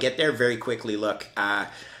 How do I get there? Very quickly, look,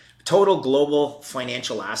 total global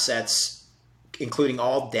financial assets, including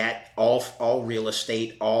all debt, all real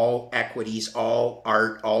estate, all equities, all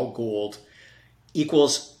art, all gold,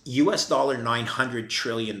 equals $900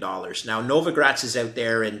 trillion. Now, Novogratz is out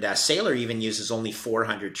there, and Saylor even uses only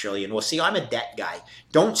 400 trillion. Well, see, I'm a debt guy.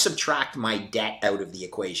 Don't subtract my debt out of the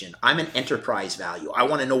equation. I'm an enterprise value. I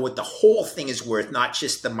want to know what the whole thing is worth, not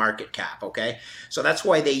just the market cap, okay? So that's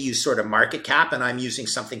why they use sort of market cap, and I'm using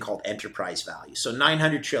something called enterprise value. So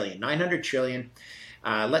 900 trillion.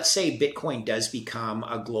 Let's say Bitcoin does become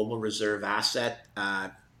a global reserve asset,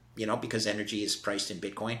 because energy is priced in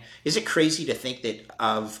Bitcoin. Is it crazy to think that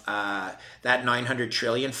of that 900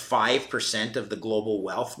 trillion, 5% of the global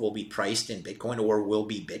wealth will be priced in Bitcoin or will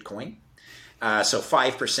be Bitcoin? So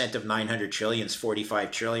 5% of 900 trillion is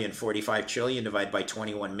 45 trillion. 45 trillion divided by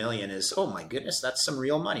 21 million is, oh my goodness, that's some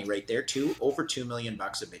real money right there. Over $2 million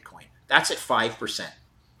of Bitcoin. That's at 5%.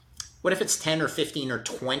 What if it's 10 or 15 or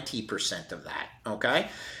 20% of that? Okay.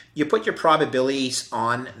 You put your probabilities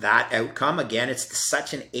on that outcome. Again, it's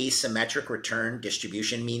such an asymmetric return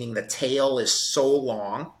distribution, meaning the tail is so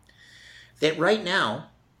long that right now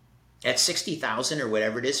at 60,000 or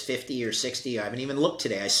whatever it is, 50 or 60, I haven't even looked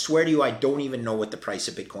today. I swear to you, I don't even know what the price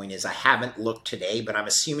of Bitcoin is. I haven't looked today, but I'm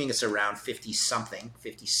assuming it's around 50 something,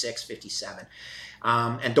 56, 57.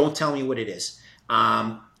 And don't tell me what it is.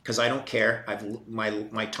 Because I don't care.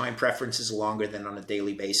 My time preference is longer than on a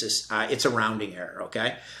daily basis. It's a rounding error,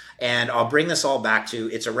 okay? And I'll bring this all back to,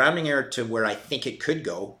 it's a rounding error to where I think it could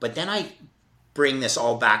go, but then I bring this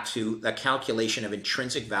all back to the calculation of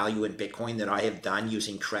intrinsic value in Bitcoin that I have done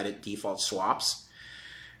using credit default swaps.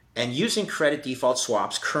 And using credit default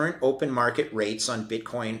swaps, current open market rates on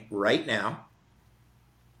Bitcoin right now,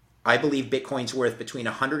 I believe Bitcoin's worth between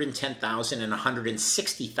 110,000 and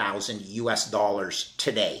 160,000 US dollars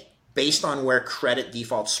today, based on where credit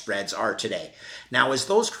default spreads are today. Now, as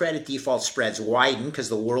those credit default spreads widen, because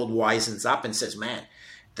the world wisens up and says, man,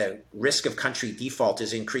 the risk of country default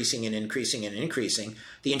is increasing and increasing and increasing,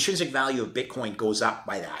 the intrinsic value of Bitcoin goes up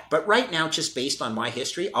by that. But right now, just based on my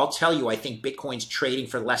history, I'll tell you, I think Bitcoin's trading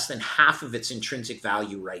for less than half of its intrinsic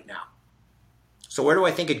value right now. So where do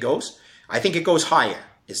I think it goes? I think it goes higher.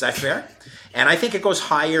 Is that fair? And I think it goes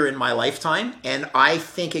higher in my lifetime, and I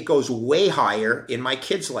think it goes way higher in my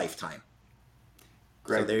kid's lifetime.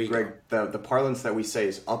 Greg, so there you go. The parlance that we say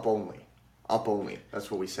is up only. Up only. That's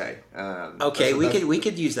what we say. Okay, we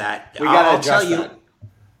could use that. I'll tell you.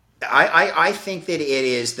 I think that it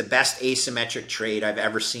is the best asymmetric trade I've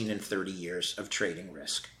ever seen in 30 years of trading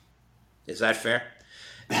risk. Is that fair?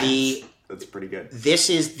 That's pretty good. This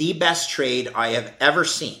is the best trade I have ever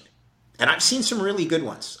seen And I've seen some really good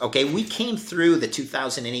ones. Okay, we came through the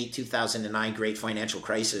 2008, 2009 great financial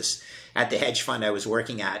crisis at the hedge fund I was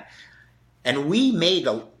working at, and we made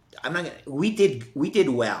we did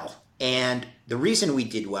well. And the reason we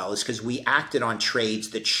did well is because we acted on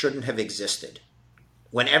trades that shouldn't have existed.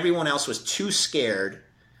 When everyone else was too scared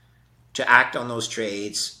to act on those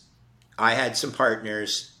trades, I had some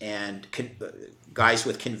partners and guys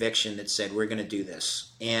with conviction that said, we're going to do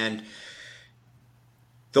this. And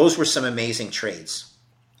those were some amazing trades.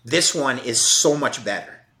 This one is so much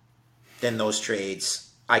better than those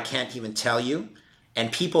trades. I can't even tell you.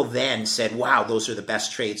 And people then said, wow, those are the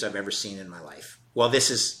best trades I've ever seen in my life. Well, this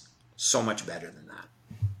is so much better than that.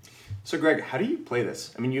 So Greg, how do you play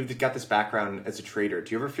this? I mean, you've got this background as a trader.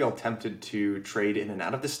 Do you ever feel tempted to trade in and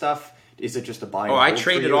out of this stuff? Is it just a buy and hold? I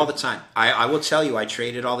trade it all the time. I will tell you, I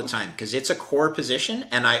trade it all the time because it's a core position,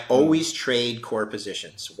 and I always trade core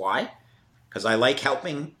positions. Why? Because I like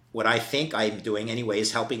helping, what I think I'm doing anyway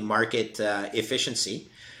is helping market efficiency.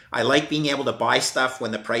 I like being able to buy stuff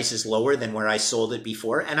when the price is lower than where I sold it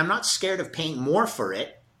before, and I'm not scared of paying more for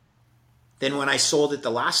it than when I sold it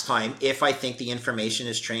the last time if I think the information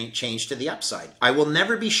is changed to the upside. I will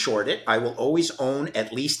never be short it. I will always own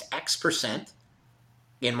at least X%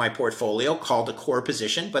 in my portfolio called a core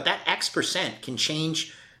position, but that X% can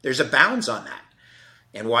change. There's a bounds on that.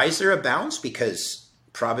 And why is there a bounds? Because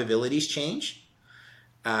probabilities change,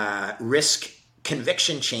 risk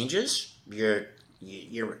conviction changes. You're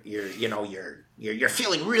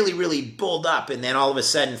feeling really, really bulled up, and then all of a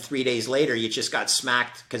sudden 3 days later you just got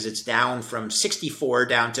smacked because it's down from 64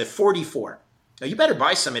 down to 44. Now you better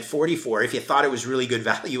buy some at 44 if you thought it was really good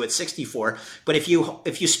value at 64. But if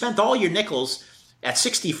you spent all your nickels at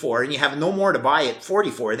 64 and you have no more to buy at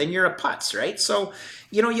 44, then you're a putz, right? So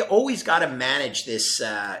you always got to manage this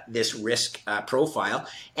risk profile.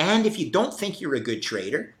 And if you don't think you're a good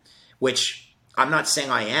trader, which I'm not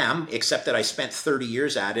saying I am, except that I spent 30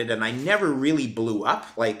 years at it and I never really blew up.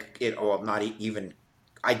 I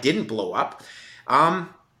didn't blow up.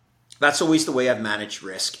 That's always the way I've managed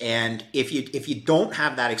risk. And if you don't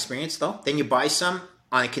have that experience though, then you buy some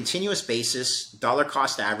on a continuous basis, dollar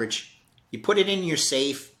cost average. You put it in your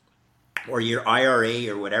safe or your IRA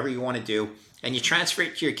or whatever you want to do, and you transfer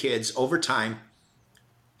it to your kids over time.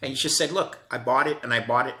 And you just said, look, I bought it and I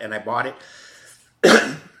bought it and I bought it.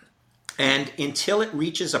 And until it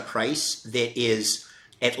reaches a price that is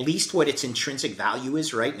at least what its intrinsic value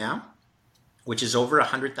is right now, which is over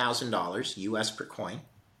 $100,000 US per coin,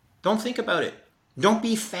 don't think about it. Don't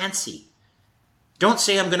be fancy. Don't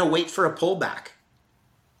say I'm going to wait for a pullback.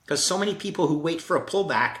 Because so many people who wait for a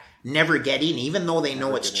pullback never get in, even though they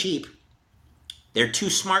know it's cheap. They're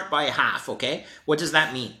too smart by a half, okay? What does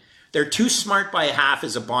that mean? They're too smart by a half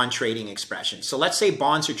is a bond trading expression. So let's say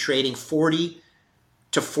bonds are trading 40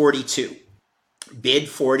 to 42. Bid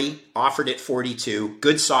 40, offered at 42,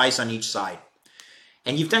 good size on each side.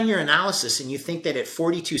 And you've done your analysis and you think that at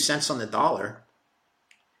 42 cents on the dollar,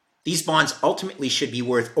 these bonds ultimately should be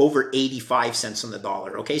worth over 85 cents on the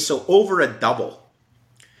dollar, okay? So over a double.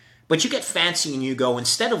 But you get fancy and you go,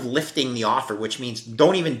 instead of lifting the offer, which means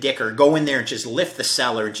don't even dicker, go in there and just lift the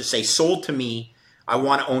seller and just say, sold to me, I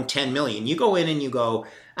want to own 10 million. You go in and you go,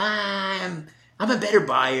 I'm a better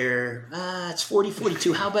buyer. It's 40,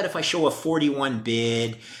 42. How about if I show a 41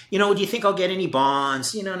 bid? Do you think I'll get any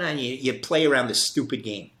bonds? You play around this stupid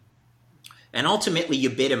game. And ultimately you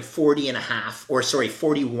bid him 41 and a half for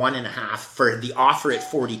the offer at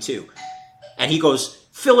 42. And he goes,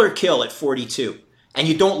 fill or kill at 42. And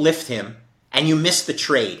you don't lift him and you miss the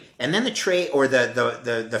trade. And then the trade or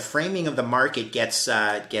the framing of the market gets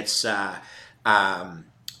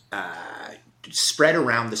spread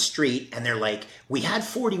around the street, and they're like, we had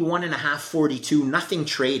 41 and a half, 42, nothing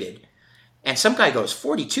traded. And some guy goes,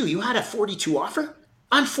 42? You had a 42 offer?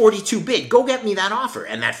 I'm 42 bid. Go get me that offer.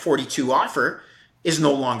 And that 42 offer is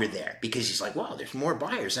no longer there because he's like, wow, there's more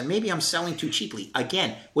buyers and maybe I'm selling too cheaply.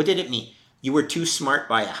 Again, what did it mean? You were too smart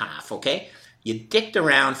by a half, okay? You dicked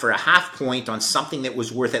around for a half point on something that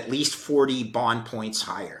was worth at least 40 bond points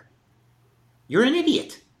higher. You're an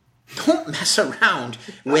idiot. Don't mess around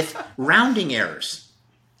with rounding errors.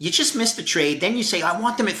 You just missed a trade. Then you say, I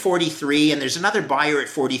want them at 43, and there's another buyer at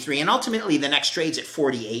 43, and ultimately the next trade's at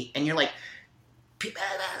 48, and you're like,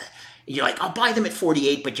 I'll buy them at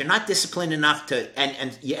 48, but you're not disciplined enough to,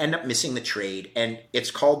 and you end up missing the trade, and it's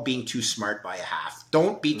called being too smart by a half.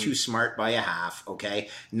 Don't be too smart by a half, okay?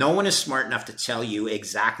 No one is smart enough to tell you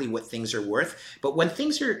exactly what things are worth, but when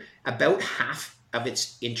things are about half of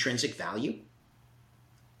its intrinsic value,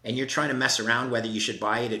 and you're trying to mess around whether you should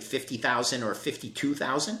buy it at 50,000 or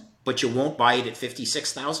 52,000, but you won't buy it at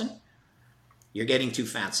 56,000, you're getting too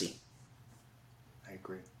fancy.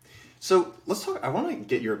 So let's talk. I want to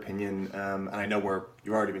get your opinion, and I know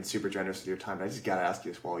you've already been super generous with your time, but I just got to ask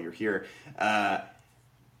you this while you're here.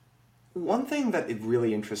 One thing that it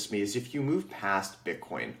really interests me is if you move past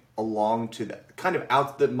Bitcoin along to the kind of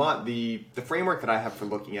out the framework that I have for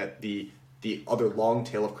looking at the other long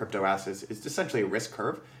tail of crypto assets is essentially a risk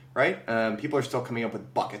curve, right? People are still coming up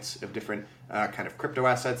with buckets of different kind of crypto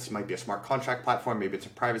assets. It might be a smart contract platform, maybe it's a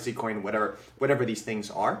privacy coin, whatever these things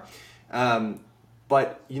are.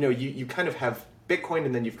 But you kind of have Bitcoin,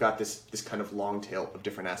 and then you've got this kind of long tail of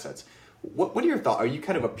different assets. What are your thoughts? Are you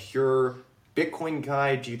kind of a pure Bitcoin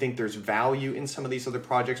guy? Do you think there's value in some of these other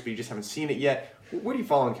projects, but you just haven't seen it yet? Where do you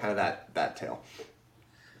fall in kind of that tail?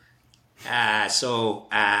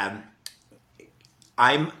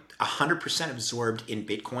 I'm 100% absorbed in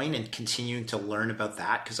Bitcoin and continuing to learn about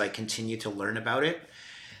that because I continue to learn about it.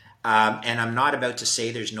 And I'm not about to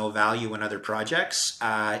say there's no value in other projects.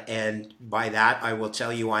 And by that, I will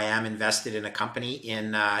tell you I am invested in a company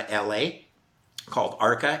in LA called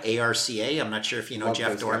ARCA, ARCA. I'm not sure if you know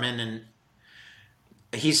Jeff Dorman, and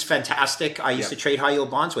he's fantastic. I used to trade high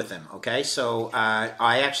yield bonds with him. Okay. So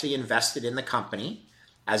I actually invested in the company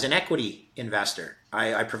as an equity investor.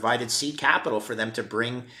 I provided seed capital for them to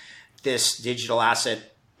bring this digital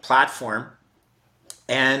asset platform,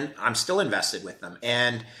 and I'm still invested with them.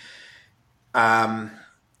 And I'm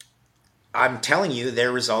telling you,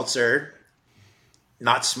 their results are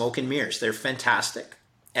not smoke and mirrors. They're fantastic,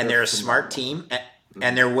 and they're a smart team,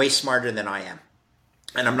 and they're way smarter than I am.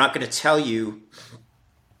 And I'm not going to tell you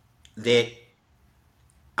that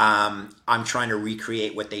I'm trying to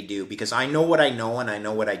recreate what they do, because I know what I know and I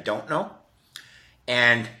know what I don't know.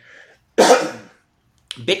 And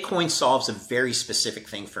Bitcoin solves a very specific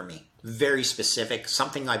thing for me, very specific,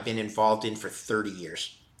 something I've been involved in for 30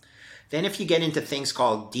 years. Then if you get into things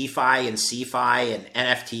called DeFi and CeFi and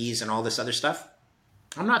NFTs and all this other stuff,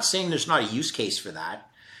 I'm not saying there's not a use case for that.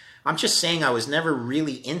 I'm just saying I was never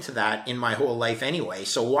really into that in my whole life anyway.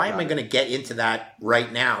 So why am I going to get into that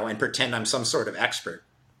right now and pretend I'm some sort of expert?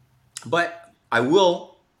 But I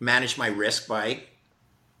will manage my risk by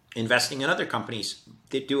investing in other companies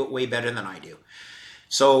that do it way better than I do.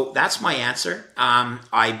 So that's my answer.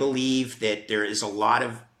 I believe that there is a lot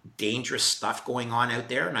of dangerous stuff going on out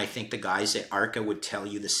there, and I think the guys at ARCA would tell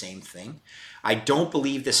you the same thing. I don't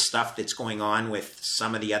believe this stuff that's going on with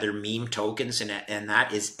some of the other meme tokens and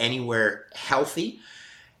that is anywhere healthy.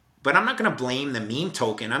 But I'm not going to blame the meme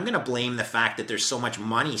token. I'm going to blame the fact that there's so much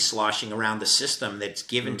money sloshing around the system that's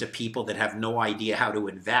given to people that have no idea how to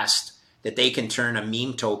invest, that they can turn a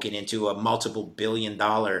meme token into a multiple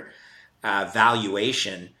 $billion-dollar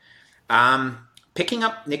valuation. Picking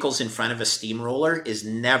up nickels in front of a steamroller is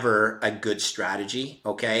never a good strategy,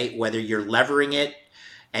 okay? Whether you're levering it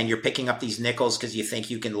and you're picking up these nickels because you think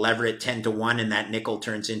you can lever it 10 to 1 and that nickel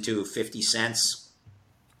turns into 50 cents,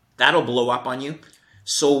 that'll blow up on you.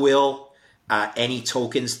 So will any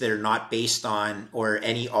tokens that are not based on, or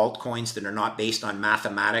any altcoins that are not based on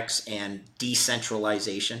mathematics and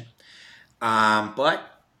decentralization. But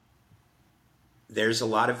there's a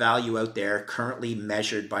lot of value out there currently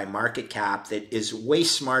measured by market cap that is way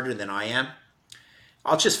smarter than I am.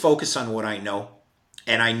 I'll just focus on what I know.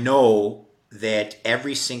 And I know that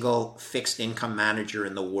every single fixed income manager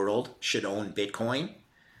in the world should own Bitcoin.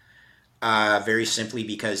 Very simply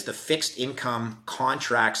because the fixed income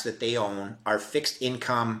contracts that they own are fixed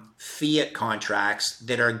income fiat contracts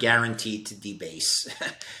that are guaranteed to debase.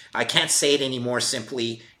 I can't say it any more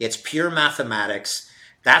simply. It's pure mathematics.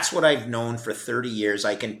 That's what I've known for 30 years.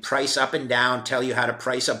 I can price up and down, tell you how to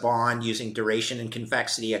price a bond using duration and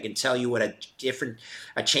convexity. I can tell you what a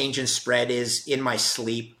change in spread is in my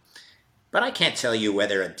sleep. But I can't tell you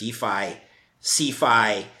whether a DeFi,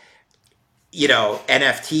 CeFi,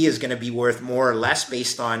 NFT is going to be worth more or less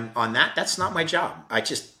based on that. That's not my job. I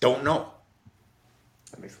just don't know.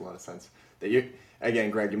 That makes a lot of sense.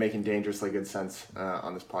 Again, Greg, you're making dangerously good sense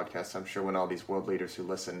on this podcast. I'm sure when all these world leaders who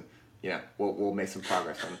listen, we'll make some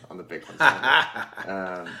progress on the Bitcoin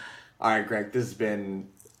side. All right, Greg, this has been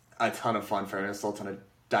a ton of fun for me. I'm still trying to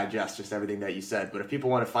digest just everything that you said. But if people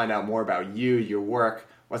want to find out more about you, your work,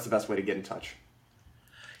 what's the best way to get in touch?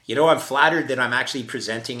 I'm flattered that I'm actually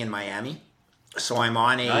presenting in Miami. So I'm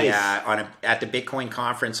on at the Bitcoin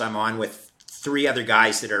conference. I'm on with 3 other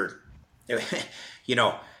guys that are,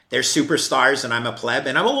 they're superstars, and I'm a pleb,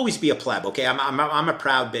 and I will always be a pleb. Okay, I'm a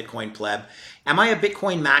proud Bitcoin pleb. Am I a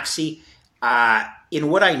Bitcoin maxi? In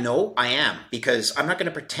what I know, I am, because I'm not going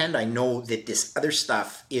to pretend I know that this other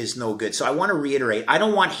stuff is no good. So I want to reiterate: I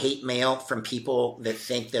don't want hate mail from people that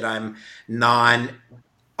think that I'm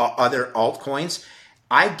other altcoins.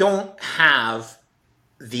 I don't have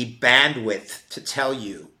the bandwidth to tell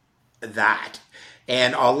you that.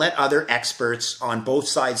 And I'll let other experts on both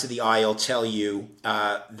sides of the aisle tell you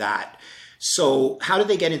that. So how do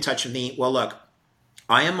they get in touch with me? Well, look,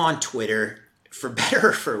 I am on Twitter, for better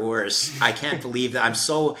or for worse. I can't believe that. I'm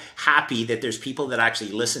so happy that there's people that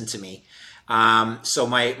actually listen to me. So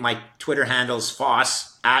my Twitter handle's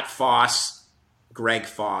Foss, @Foss, Greg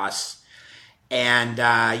Foss.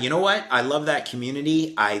 And you know what? I love that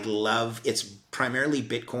community. It's primarily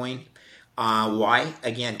Bitcoin. Why?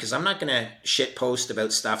 Again, because I'm not going to shit post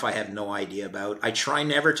about stuff I have no idea about. I try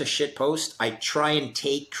never to shit post. I try and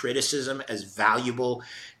take criticism as valuable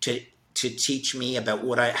to teach me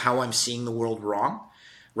about how I'm seeing the world wrong.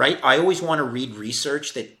 Right? I always want to read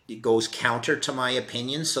research that goes counter to my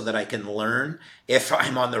opinion so that I can learn if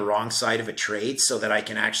I'm on the wrong side of a trade, so that I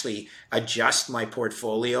can actually adjust my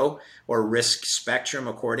portfolio or risk spectrum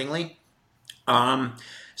accordingly.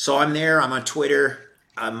 So I'm there. I'm on Twitter.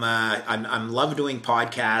 I'm love doing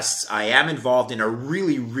podcasts. I am involved in a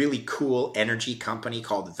really, really cool energy company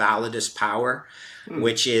called Validus Power,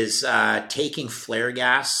 which is taking flare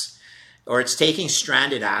gas, or it's taking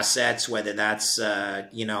stranded assets, whether that's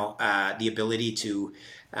the ability to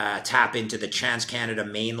tap into the Trans-Canada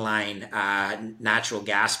Mainline natural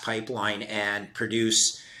gas pipeline and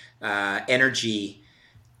produce energy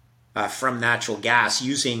from natural gas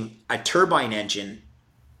using a turbine engine.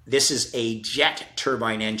 This is a jet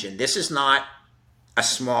turbine engine. This is not a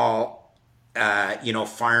small,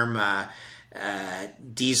 farm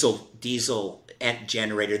diesel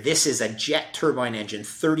generator. This is a jet turbine engine,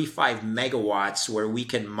 35 megawatts, where we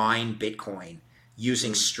can mine Bitcoin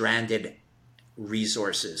using stranded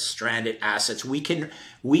resources, stranded assets. We can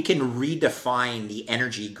redefine the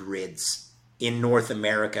energy grids in North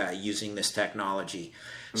America using this technology.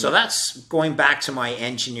 So that's going back to my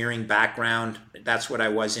engineering background. That's what I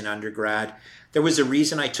was in undergrad. There was a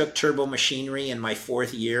reason I took turbo machinery in my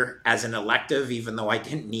 4th year as an elective, even though I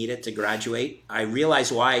didn't need it to graduate. I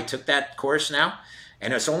realize why I took that course now.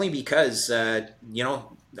 And it's only because,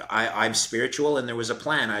 I'm spiritual and there was a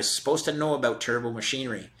plan. I was supposed to know about turbo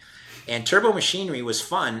machinery. And turbo machinery was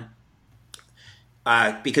fun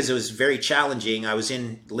because it was very challenging. I was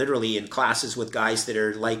literally in classes with guys that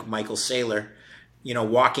are like Michael Saylor,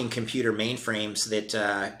 walking computer mainframes that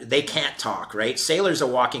they can't talk, right? Saylor's a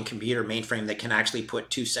walking computer mainframe that can actually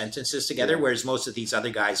put 2 sentences together, whereas most of these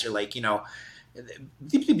other guys are like, like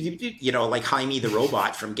Jaime the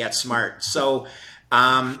robot from Get Smart. So,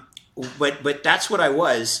 but that's what I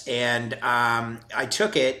was. And I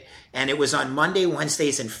took it, and it was on Monday,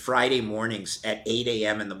 Wednesdays, and Friday mornings at 8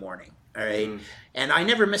 a.m. in the morning. All right. And I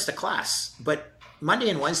never missed a class, but Monday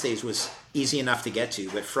and Wednesdays was easy enough to get to,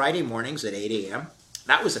 but Friday mornings at 8 a.m.,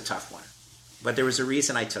 that was a tough one. But there was a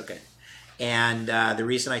reason I took it. And the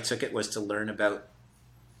reason I took it was to learn about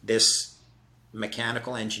this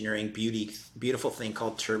mechanical engineering beautiful thing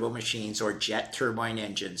called turbo machines, or jet turbine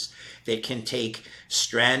engines, that can take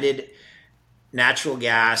stranded natural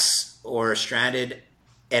gas or stranded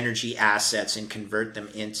energy assets and convert them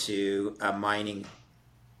into a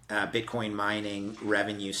Bitcoin mining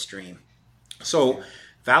revenue stream. So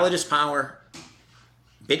Validus Power,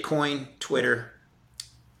 Bitcoin, Twitter,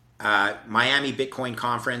 Miami Bitcoin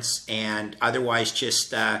Conference, and otherwise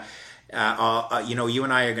just, you and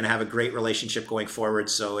I are going to have a great relationship going forward.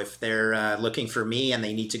 So if they're looking for me and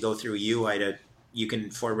they need to go through you, you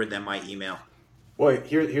can forward them my email. Well,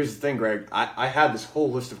 here's the thing, Greg. I had this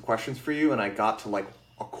whole list of questions for you, and I got to like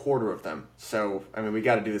a quarter of them. So, I mean, we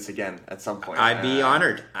got to do this again at some point. I'd be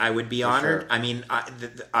honored. I would be honored. Sure. I mean,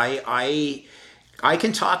 I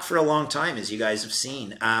can talk for a long time, as you guys have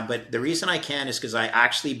seen. But the reason I can is because I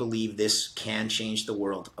actually believe this can change the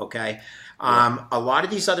world. Okay. A lot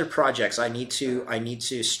of these other projects, I need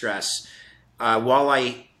to stress, while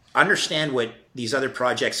I understand what these other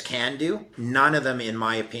projects can do, none of them, in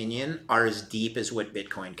my opinion, are as deep as what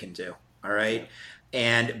Bitcoin can do. All right.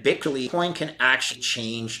 And Bitcoin can actually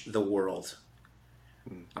change the world.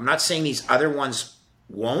 I'm not saying these other ones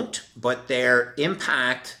won't, but their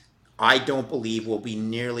impact, I don't believe, will be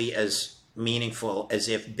nearly as meaningful as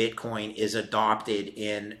if Bitcoin is adopted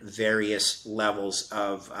in various levels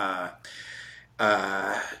of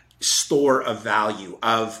store of value,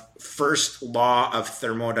 of first law of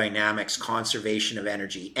thermodynamics, conservation of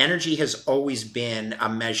energy. Energy has always been a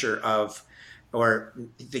measure of, or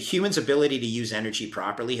the human's ability to use energy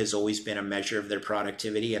properly has always been a measure of their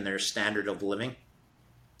productivity and their standard of living.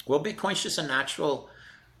 Well, Bitcoin's just a natural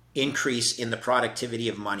increase in the productivity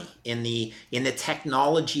of money, in the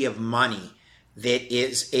technology of money that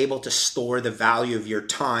is able to store the value of your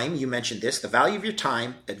time. You mentioned this, the value of your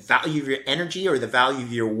time, the value of your energy, or the value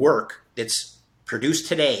of your work that's produced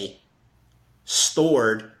today,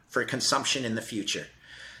 stored for consumption in the future.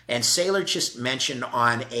 And Saylor just mentioned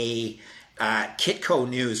on a Kitco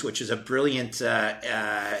News, which is a brilliant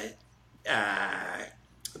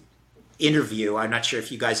interview. I'm not sure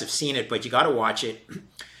if you guys have seen it, but you got to watch it,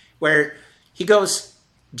 where he goes,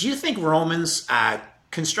 do you think Romans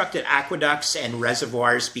constructed aqueducts and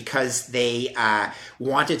reservoirs because they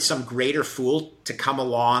wanted some greater fool to come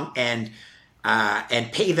along and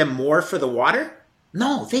pay them more for the water?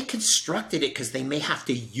 No, they constructed it because they may have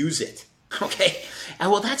to use it. Okay, and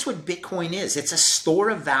well, that's what Bitcoin is. It's a store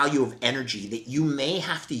of value of energy that you may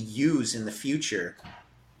have to use in the future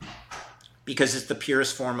because it's the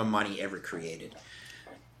purest form of money ever created.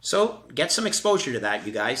 So get some exposure to that,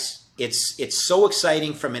 you guys. It's so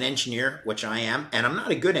exciting from an engineer, which I am, and I'm not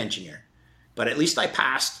a good engineer, but at least I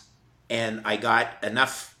passed and I got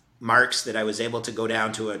enough marks that I was able to go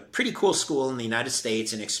down to a pretty cool school in the United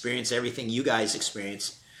States and experience everything you guys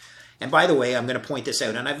experience. And by the way, I'm going to point this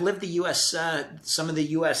out, and I've lived the U.S., some of the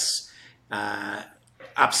U.S.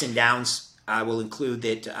 Ups and downs. I will include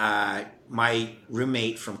that my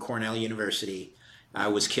roommate from Cornell University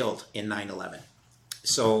was killed in 9/11.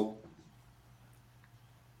 So,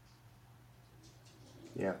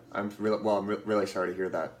 yeah, I'm really sorry to hear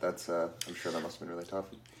that. That's I'm sure that must have been really tough.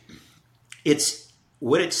 It's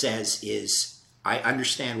what it says is I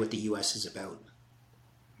understand what the U.S. is about,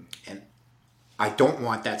 and I don't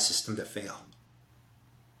want that system to fail.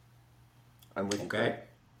 I'm with you. Okay,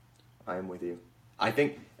 I am with you. I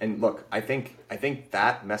think, and look, I think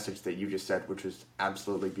that message that you just said, which was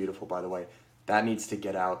absolutely beautiful, by the way, that needs to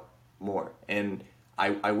get out more. And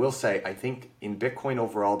I will say, I think in Bitcoin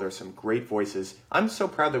overall, there's some great voices. I'm so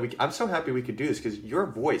proud that I'm so happy we could do this because your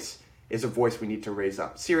voice is a voice we need to raise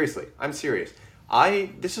up. Seriously, I'm serious.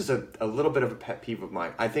 This is a little bit of a pet peeve of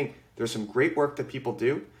mine. I think there's some great work that people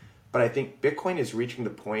do, but I think Bitcoin is reaching the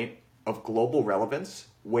point of global relevance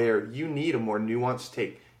where you need a more nuanced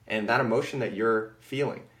take. And that emotion that you're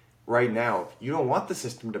feeling right now, you don't want the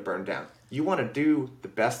system to burn down. You want to do the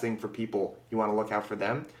best thing for people. You want to look out for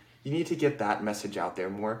them. You need to get that message out there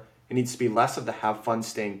more. It needs to be less of the have fun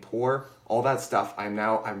staying poor, all that stuff.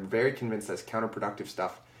 I'm very convinced that's counterproductive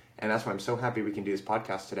stuff. And that's why I'm so happy we can do this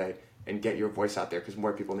podcast today and get your voice out there because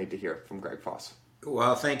more people need to hear from Greg Foss.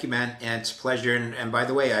 Well, thank you, man. And it's a pleasure. And by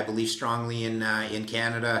the way, I believe strongly in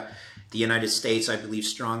Canada, the United States. I believe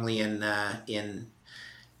strongly in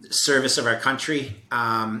service of our country.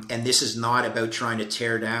 And this is not about trying to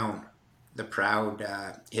tear down the proud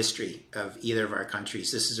history of either of our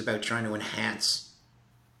countries. This is about trying to enhance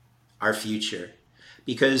our future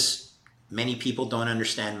because many people don't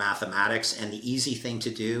understand mathematics, and the easy thing to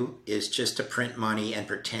do is just to print money and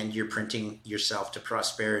pretend you're printing yourself to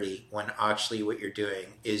prosperity when actually what you're doing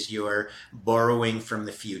is you're borrowing from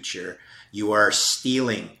the future. You are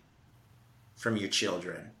stealing from your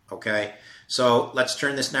children, okay? So let's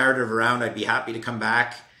turn this narrative around. I'd be happy to come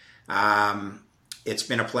back. It's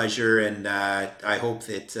been a pleasure, and I hope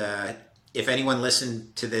that if anyone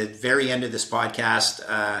listened to the very end of this podcast,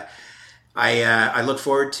 I look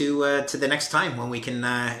forward to the next time when we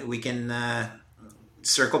can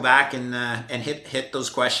circle back and hit those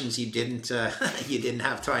questions you didn't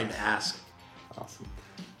have time to ask. Awesome.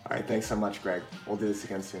 All right, thanks so much, Greg. We'll do this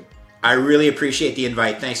again soon. I really appreciate the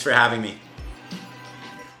invite. Thanks for having me.